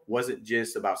bill wasn't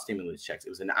just about stimulus checks. It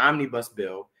was an omnibus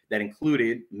bill that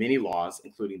included many laws,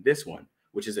 including this one,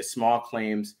 which is a small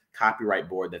claims copyright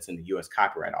board that's in the U.S.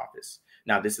 Copyright Office.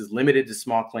 Now, this is limited to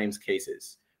small claims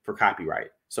cases for copyright.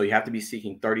 So you have to be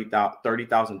seeking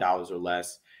 $30,000 or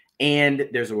less. And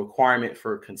there's a requirement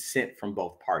for consent from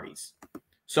both parties.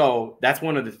 So that's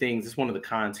one of the things, it's one of the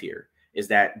cons here, is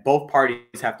that both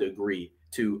parties have to agree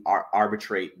to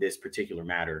arbitrate this particular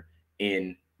matter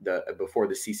before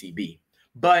the CCB.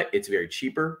 But it's very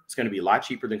cheaper. It's going to be a lot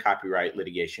cheaper than copyright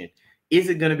litigation. Is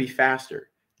it going to be faster?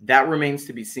 That remains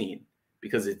to be seen,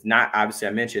 because it's not, obviously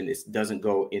I mentioned, this doesn't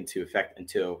go into effect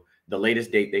until the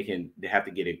latest date they have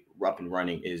to get it up and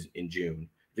running is in June.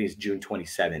 I think it's June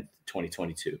 27th,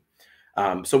 2022.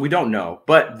 So we don't know,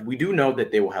 but we do know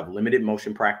that they will have limited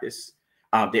motion practice.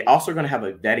 They also are going to have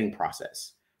a vetting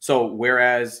process. So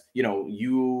whereas,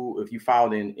 if you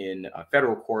filed in a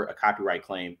federal court a copyright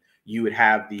claim, you'd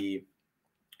be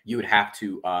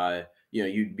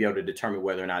able to determine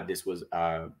whether or not this was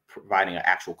providing an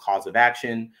actual cause of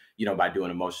action, by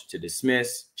doing a motion to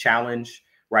dismiss, challenge.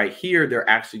 Right here, they're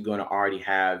actually going to already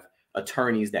have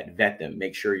attorneys that vet them,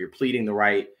 make sure you're pleading the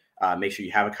right, make sure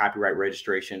you have a copyright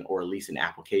registration or at least an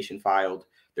application filed.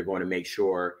 They're going to make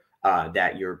sure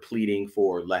that you're pleading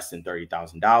for less than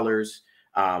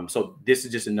 $30,000. So this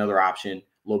is just another option,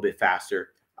 a little bit faster.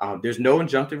 There's no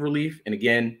injunctive relief. And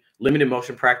again, limited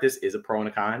motion practice is a pro and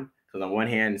a con, because on one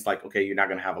hand, it's like, okay, you're not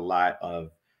going to have a lot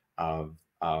of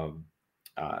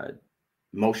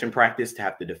motion practice to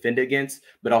have to defend against,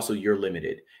 but also you're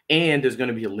limited. And there's going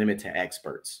to be a limit to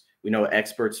experts. We know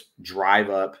experts drive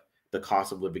up the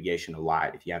cost of litigation a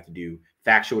lot. If you have to do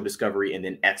factual discovery and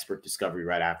then expert discovery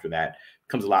right after that, it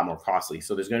becomes a lot more costly.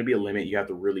 So there's going to be a limit. You have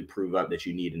to really prove up that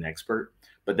you need an expert.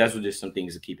 But those are just some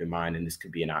things to keep in mind, and this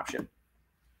could be an option.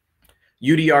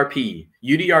 UDRP.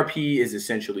 UDRP is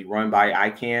essentially run by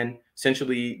ICANN.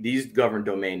 Essentially, these govern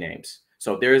domain names.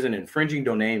 So if there is an infringing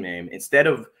domain name, instead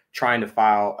of trying to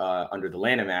file under the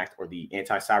Lanham Act or the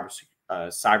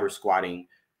Cyber Squatting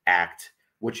Act,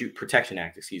 Protection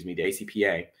Act, excuse me, the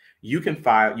ACPA, you can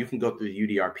go through the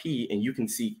UDRP and you can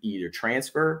seek either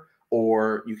transfer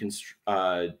or you can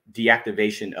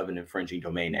deactivation of an infringing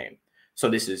domain name. So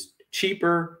this is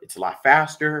cheaper, it's a lot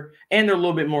faster, and they're a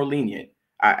little bit more lenient,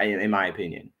 in my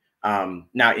opinion. Now,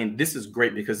 and this is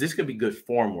great because this could be good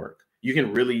form work. You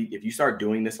can really, if you start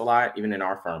doing this a lot, even in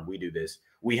our firm, we do this.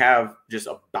 We have just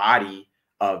a body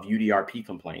of UDRP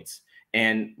complaints,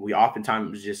 and we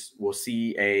oftentimes just will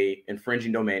see a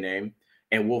infringing domain name,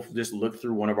 and we'll just look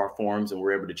through one of our forms, and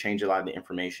we're able to change a lot of the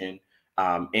information.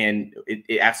 And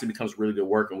it actually becomes really good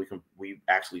work, and we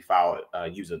actually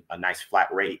use a nice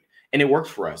flat rate, and it works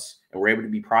for us, and we're able to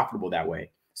be profitable that way.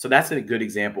 So that's a good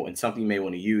example and something you may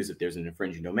want to use if there's an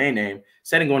infringing domain name.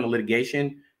 Instead of going to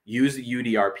litigation, use the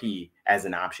UDRP as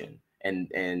an option, and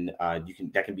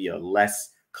that can be a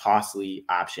less costly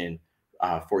option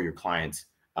for your clients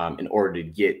in order to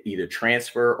get either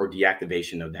transfer or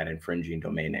deactivation of that infringing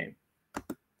domain name.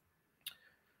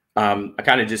 I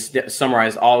kind of just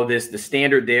summarized all of this. The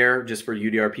standard there, just for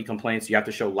UDRP complaints, you have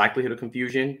to show likelihood of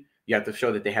confusion. You have to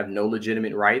show that they have no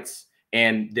legitimate rights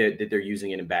and that they're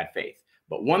using it in bad faith.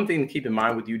 But one thing to keep in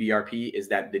mind with UDRP is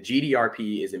that the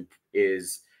GDRP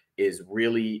is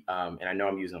really, and I know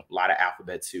I'm using a lot of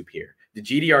alphabet soup here. The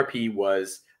GDRP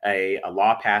was a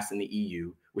law passed in the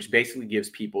EU, which basically gives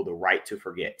people the right to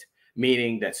forget,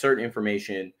 meaning that certain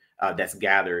information that's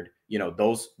gathered,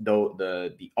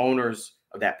 the owners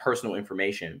of that personal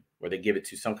information, or they give it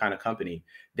to some kind of company,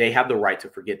 they have the right to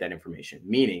forget that information,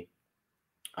 meaning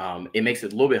it makes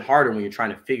it a little bit harder when you're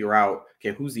trying to figure out,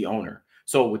 okay, who's the owner?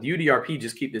 So with UDRP,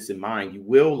 just keep this in mind. You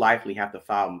will likely have to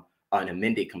file an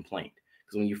amended complaint,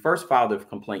 because when you first file the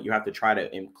complaint, you have to try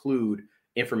to include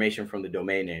information from the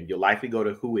domain name. You'll likely go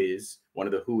to Whois, one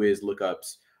of the Whois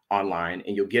lookups online,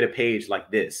 and you'll get a page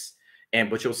like this.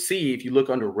 But you'll see, if you look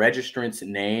under registrant's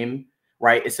name,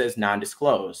 right, it says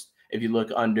non-disclosed. If you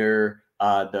look under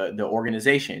the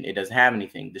organization, it doesn't have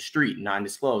anything. The street,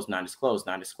 non-disclosed, non-disclosed,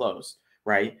 non-disclosed,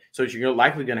 right? So what you're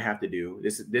likely going to have to do,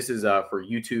 this is for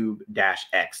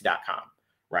youtube-x.com,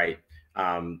 right?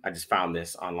 I just found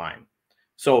this online.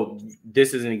 So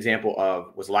this is an example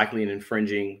of what's likely an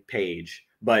infringing page,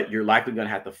 but you're likely going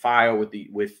to have to file with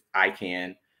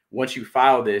ICANN. Once you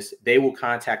file this, they will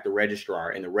contact the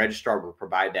registrar, and the registrar will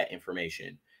provide that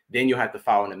information. Then you'll have to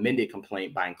file an amended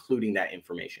complaint by including that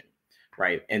information,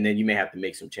 right? And then you may have to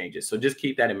make some changes. So just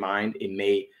keep that in mind.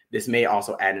 This may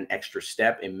also add an extra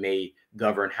step and may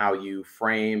govern how you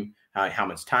frame, how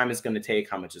much time it's going to take,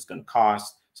 how much it's going to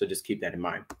cost. So just keep that in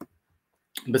mind.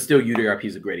 But still, UDRP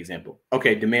is a great example.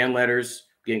 Okay, demand letters,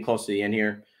 getting close to the end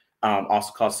here.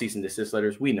 Also called cease and desist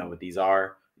letters. We know what these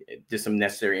are. Just some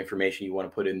necessary information you want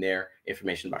to put in there.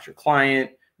 Information about your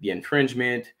client, the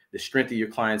infringement, the strength of your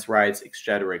client's rights, et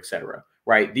cetera,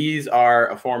 right? These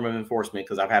are a form of enforcement,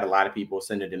 because I've had a lot of people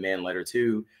send a demand letter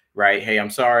too, right? Hey,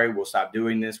 I'm sorry, we'll stop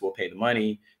doing this. We'll pay the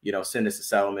money, send us a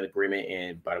settlement agreement,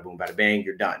 and bada boom, bada bang,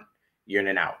 you're done. You're in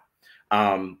and out.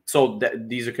 So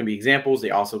these can be examples. They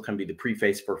also can be the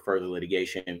preface for further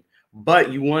litigation,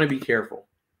 but you want to be careful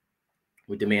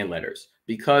with demand letters,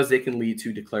 because they can lead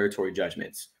to declaratory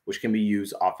judgments, which can be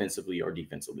used offensively or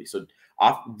defensively. So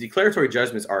declaratory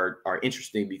judgments are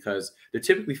interesting because they're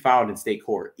typically filed in state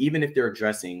court, even if they're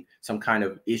addressing some kind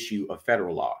of issue of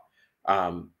federal law.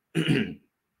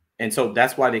 And so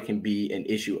that's why they can be an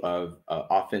issue of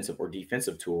offensive or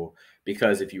defensive tool,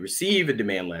 because if you receive a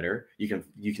demand letter, you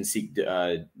can seek,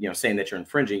 saying that you're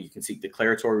infringing, you can seek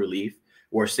declaratory relief,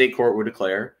 where state court will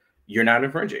declare you're not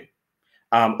infringing.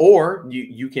 Or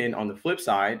you can, on the flip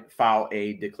side, file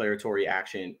a declaratory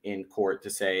action in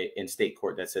state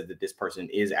court that says that this person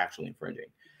is actually infringing.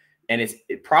 And it's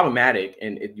problematic,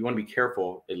 and you want to be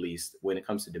careful, at least when it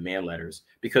comes to demand letters,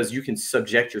 because you can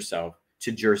subject yourself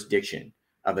to jurisdiction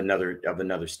of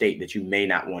another state that you may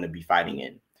not want to be fighting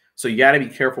in. So you got to be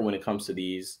careful when it comes to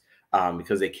these,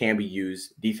 because they can be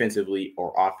used defensively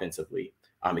or offensively,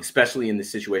 especially in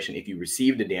this situation. If you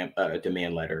received a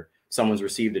demand letter, someone's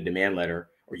received a demand letter,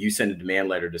 or you send a demand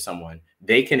letter to someone,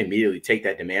 they can immediately take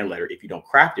that demand letter, if you don't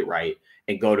craft it right,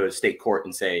 and go to a state court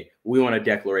and say, we want a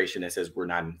declaration that says we're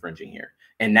not infringing here.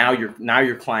 And now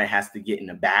your client has to get in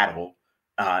a battle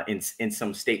in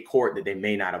some state court that they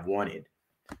may not have wanted.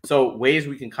 So ways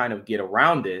we can kind of get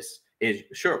around this is,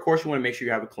 sure, of course, you want to make sure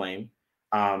you have a claim.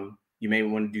 You may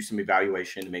want to do some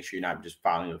evaluation to make sure you're not just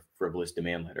filing a frivolous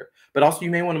demand letter, but also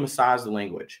you may want to massage the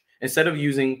language. Instead of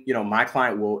using, my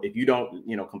client will, if you don't,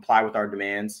 comply with our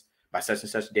demands by such and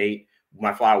such date,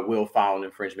 my client will file an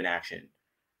infringement action.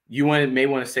 You may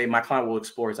want to say, my client will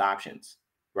explore his options,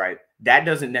 right? That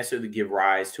doesn't necessarily give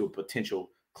rise to a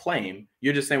potential claim.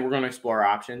 You're just saying, we're going to explore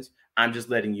our options. I'm just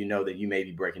letting you know that you may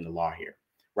be breaking the law here,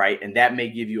 right? And that may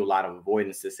give you a lot of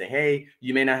avoidance to say, hey,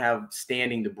 you may not have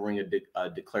standing to bring a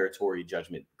declaratory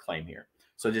judgment claim here.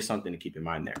 So just something to keep in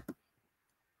mind there.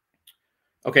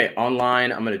 Okay,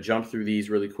 online, I'm going to jump through these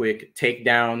really quick.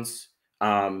 Takedowns.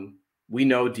 We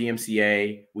know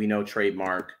DMCA, we know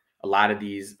Trademark. A lot of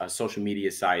these social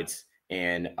media sites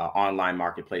and online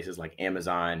marketplaces like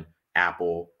Amazon,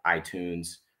 Apple,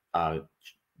 iTunes,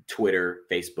 Twitter,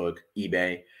 Facebook,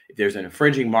 eBay. If there's an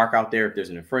infringing mark out there, if there's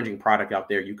an infringing product out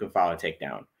there, you can file a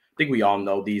takedown. I think we all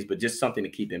know these, but just something to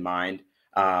keep in mind.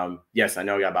 Yes, I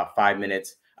know we got about 5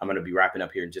 minutes. I'm going to be wrapping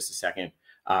up here in just a second.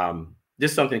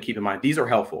 Just something to keep in mind. These are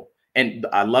helpful. And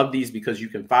I love these because you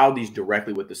can file these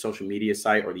directly with the social media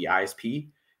site or the ISP,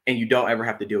 and you don't ever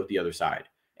have to deal with the other side.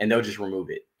 And they'll just remove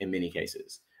it in many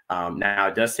cases. Now,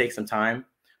 it does take some time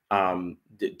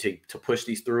to push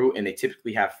these through, and they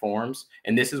typically have forms.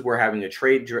 And this is where having a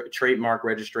trademark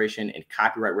registration and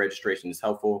copyright registration is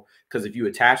helpful, because if you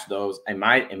attach those, in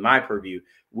my purview,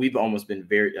 we've almost been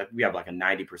we have like a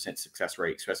 90% success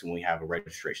rate, especially when we have a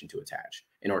registration to attach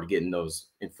in order to getting those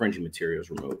infringing materials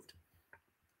removed.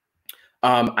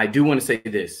 I do want to say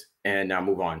this, and now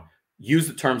move on. Use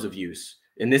the terms of use.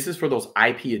 And this is for those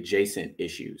IP adjacent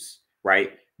issues,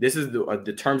 right? This is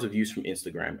the terms of use from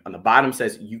Instagram. On the bottom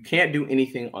says you can't do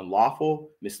anything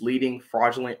unlawful, misleading,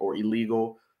 fraudulent, or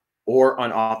illegal, or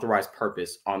unauthorized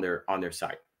purpose on their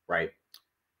site, right?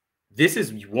 This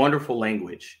is wonderful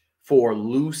language for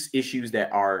loose issues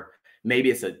that are maybe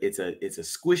it's a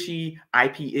squishy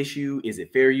IP issue. Is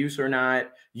it fair use or not?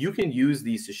 You can use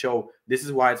these to show this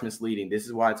is why it's misleading. This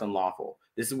is why it's unlawful.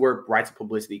 This is where rights of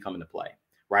publicity come into play,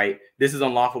 right? This is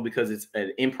unlawful because it's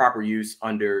an improper use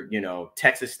under,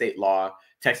 Texas state law.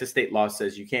 Texas state law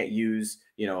says you can't use,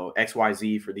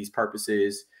 XYZ for these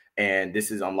purposes, and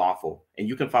this is unlawful. And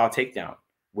you can file a takedown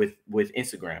with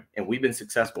Instagram, and we've been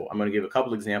successful. I'm going to give a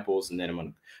couple examples, and then I'm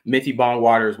going to Mithy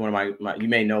Bongwater is one of my you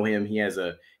may know him. He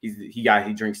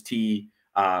drinks tea.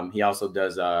 He also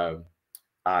does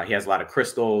he has a lot of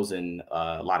crystals and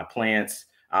a lot of plants,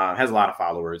 has a lot of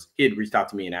followers. He had reached out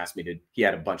to me and asked me he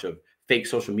had a bunch of fake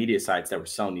social media sites that were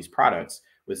selling these products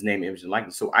with his name, image, and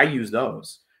likeness. So I use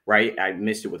those, right? I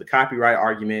mixed it with a copyright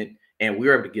argument, and we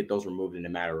were able to get those removed in a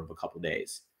matter of a couple of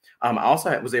days. I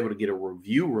also was able to get a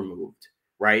review removed,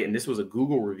 right? And this was a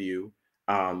Google review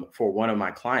for one of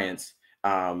my clients.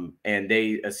 And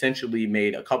they essentially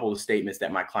made a couple of statements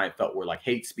that my client felt were like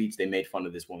hate speech. They made fun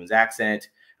of this woman's accent,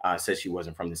 said she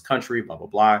wasn't from this country, blah, blah,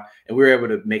 blah. And we were able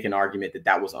to make an argument that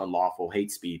that was unlawful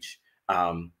hate speech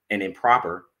and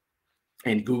improper.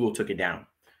 And Google took it down.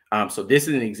 So this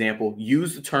is an example.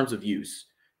 Use the terms of use.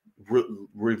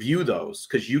 Review those,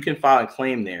 because you can file a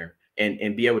claim there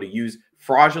and be able to use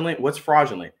fraudulent. What's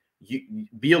fraudulent? You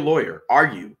be a lawyer,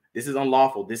 argue. This is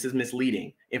unlawful. This is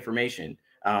misleading information.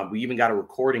 We even got a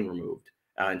recording removed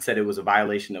and said it was a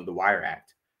violation of the Wire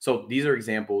Act. So these are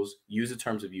examples. Use the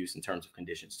terms of use and terms of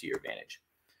conditions to your advantage.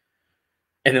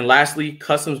 And then lastly,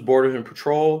 Customs, Borders, and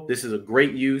Patrol. This is a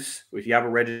great use. If you have a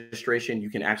registration, you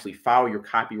can actually file your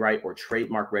copyright or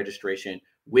trademark registration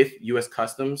with U.S.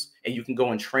 Customs, and you can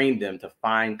go and train them to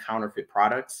find counterfeit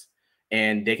products,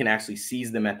 and they can actually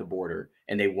seize them at the border,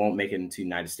 and they won't make it into the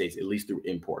United States, at least through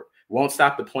import. Won't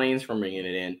stop the planes from bringing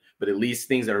it in, but at least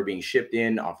things that are being shipped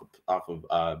in off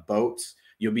of boats,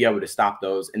 you'll be able to stop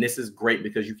those. And this is great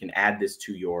because you can add this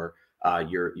to your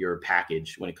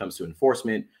package when it comes to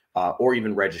enforcement or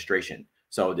even registration.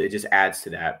 So it just adds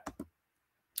to that.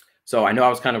 So I know I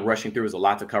was kind of rushing through. There's a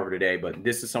lot to cover today, but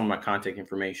this is some of my contact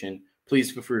information.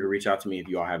 Please feel free to reach out to me if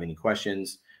you all have any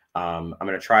questions. I'm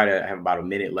going to try to have about a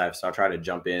minute left, so I'll try to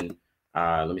jump in.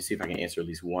 Let me see if I can answer at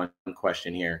least one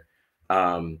question here.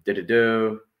 So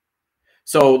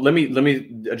let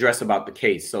me address about the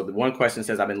case. So the one question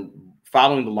says, I've been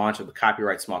following the launch of the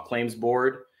Copyright Small Claims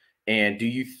Board, and do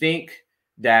you think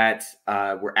that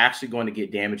we're actually going to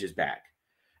get damages back?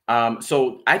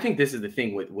 So I think this is the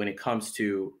thing when it comes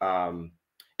to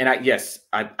and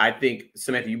I think,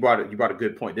 Samantha, you brought a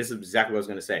good point. This is exactly what I was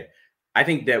going to say. I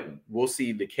think that we'll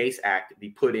see the Case Act be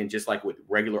put in just like with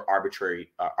regular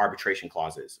arbitration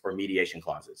clauses or mediation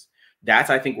clauses. That's,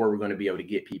 I think, where we're going to be able to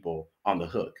get people on the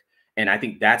hook. And I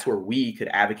think that's where we could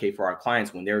advocate for our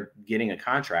clients when they're getting a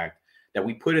contract, that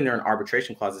we put in there an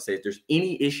arbitration clause that says if there's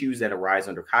any issues that arise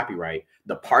under copyright,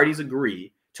 the parties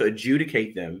agree to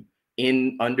adjudicate them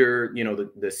under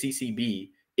the CCB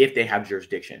if they have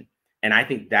jurisdiction. And I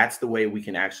think that's the way we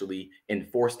can actually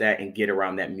enforce that and get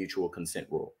around that mutual consent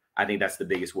rule. I think that's the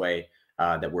biggest way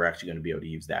that we're actually going to be able to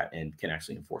use that and can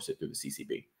actually enforce it through the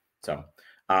CCB. So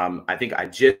I think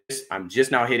I'm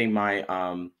just now hitting my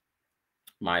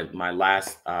my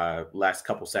last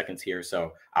couple seconds here,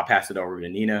 so I'll pass it over to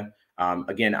Nina.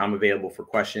 Again, I'm available for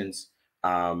questions.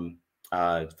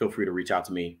 Feel free to reach out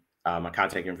to me. My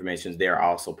contact information is there.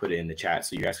 I'll also put it in the chat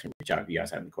so you guys can reach out if you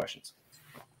guys have any questions.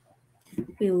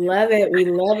 We love it. We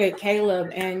love it,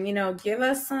 Caleb. And, you know, give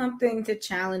us something to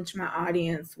challenge my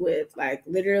audience with. Like,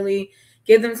 literally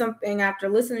give them something after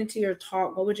listening to your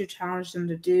talk. What would you challenge them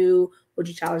to do? Would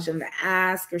you challenge them to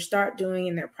ask or start doing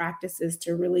in their practices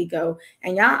to really go?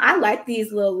 And y'all, I like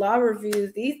these little law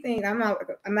reviews. These things, I'm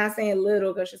not saying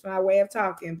little because it's my way of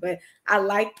talking, but I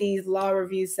like these law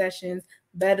review sessions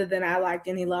better than I liked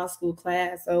any law school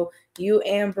class. So you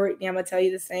and Brittany, I'm going to tell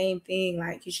you the same thing.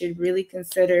 Like, you should really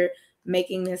consider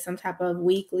making this some type of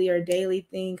weekly or daily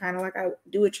thing, kind of like I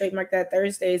do a Trademark That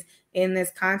Thursdays in this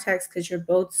context, because you're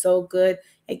both so good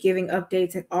at giving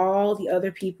updates, and all the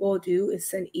other people do is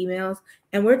send emails,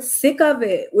 and we're sick of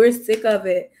it. We're sick of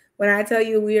it. When I tell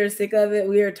you we are sick of it,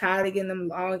 we are tired of getting them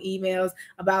long emails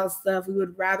about stuff. We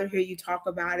would rather hear you talk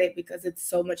about it because it's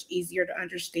so much easier to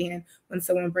understand when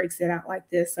someone breaks it out like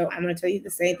this. So I'm going to tell you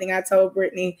the same thing I told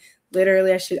Brittany.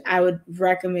 Literally, I would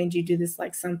recommend you do this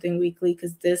like something weekly,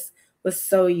 because this was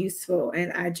so useful.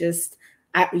 And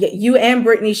you and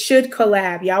Brittany should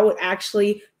collab. Y'all would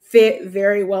actually fit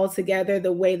very well together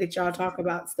the way that y'all talk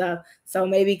about stuff. So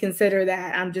maybe consider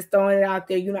that. I'm just throwing it out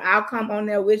there. You know, I'll come on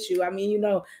there with you. I mean, you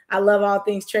know, I love all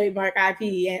things trademark IP,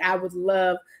 and I would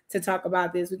love to talk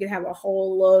about this. We could have a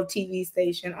whole little TV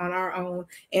station on our own,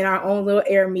 in our own little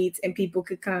air meets, and people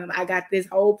could come. I got this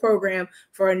whole program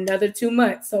for another 2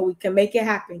 months, so we can make it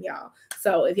happen, y'all.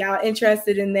 So if y'all are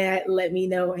interested in that, let me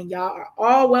know. And y'all are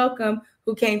all welcome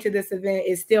who came to this event.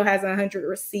 It still has a 100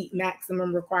 receipt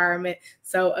maximum requirement.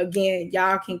 So again,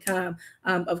 y'all can come.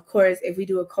 Of course, if we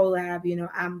do a collab, you know,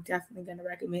 I'm definitely going to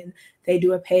recommend they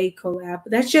do a paid collab.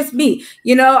 But that's just me.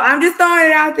 You know, I'm just throwing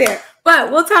it out there.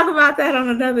 But we'll talk about that on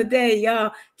another day,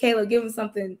 y'all. Caleb, give them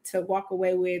something to walk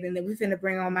away with. And then we're going to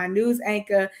bring on my news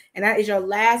anchor. And that is your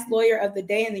last lawyer of the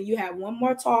day. And then you have one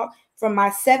more talk from my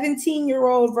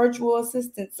 17-year-old virtual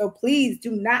assistant. So please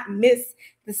do not miss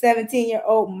the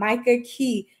 17-year-old Micah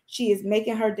Key. She is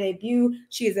making her debut.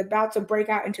 She is about to break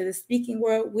out into the speaking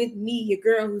world with me, your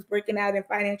girl who's breaking out in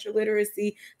financial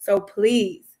literacy. So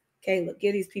please, Caleb,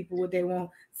 give these people what they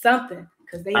want, something.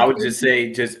 I would just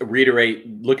say, just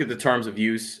reiterate, look at the terms of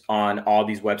use on all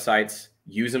these websites.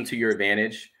 Use them to your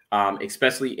advantage,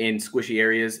 especially in squishy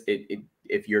areas.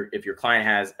 If your client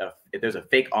has if there's a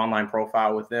fake online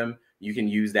profile with them, you can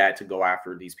use that to go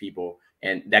after these people.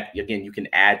 And that, again, you can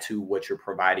add to what you're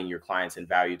providing your clients and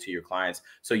value to your clients.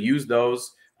 So use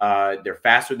those. They're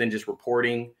faster than just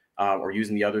reporting or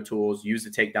using the other tools. Use the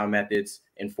takedown methods.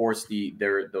 Enforce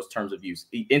those terms of use.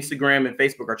 Instagram and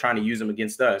Facebook are trying to use them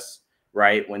against us,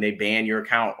 right? When they ban your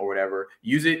account or whatever,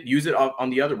 use it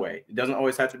on the other way. It doesn't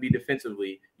always have to be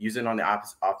defensively. Use it on the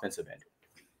offensive end.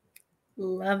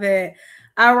 Love it.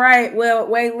 All right. Well,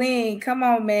 Waylene, come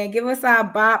on, man. Give us our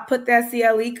bop. Put that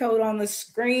CLE code on the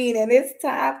screen. And it's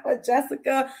time for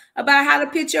Jessica about how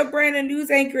to pitch your brand and news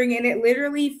anchoring. And it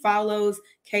literally follows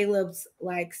Caleb's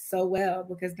like so well,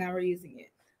 because now we're using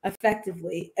it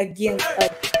effectively against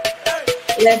us.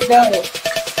 Let's go.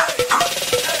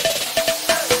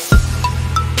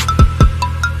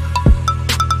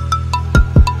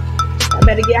 I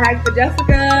better get hyped for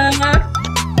Jessica.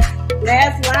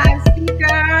 Last live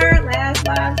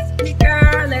speaker.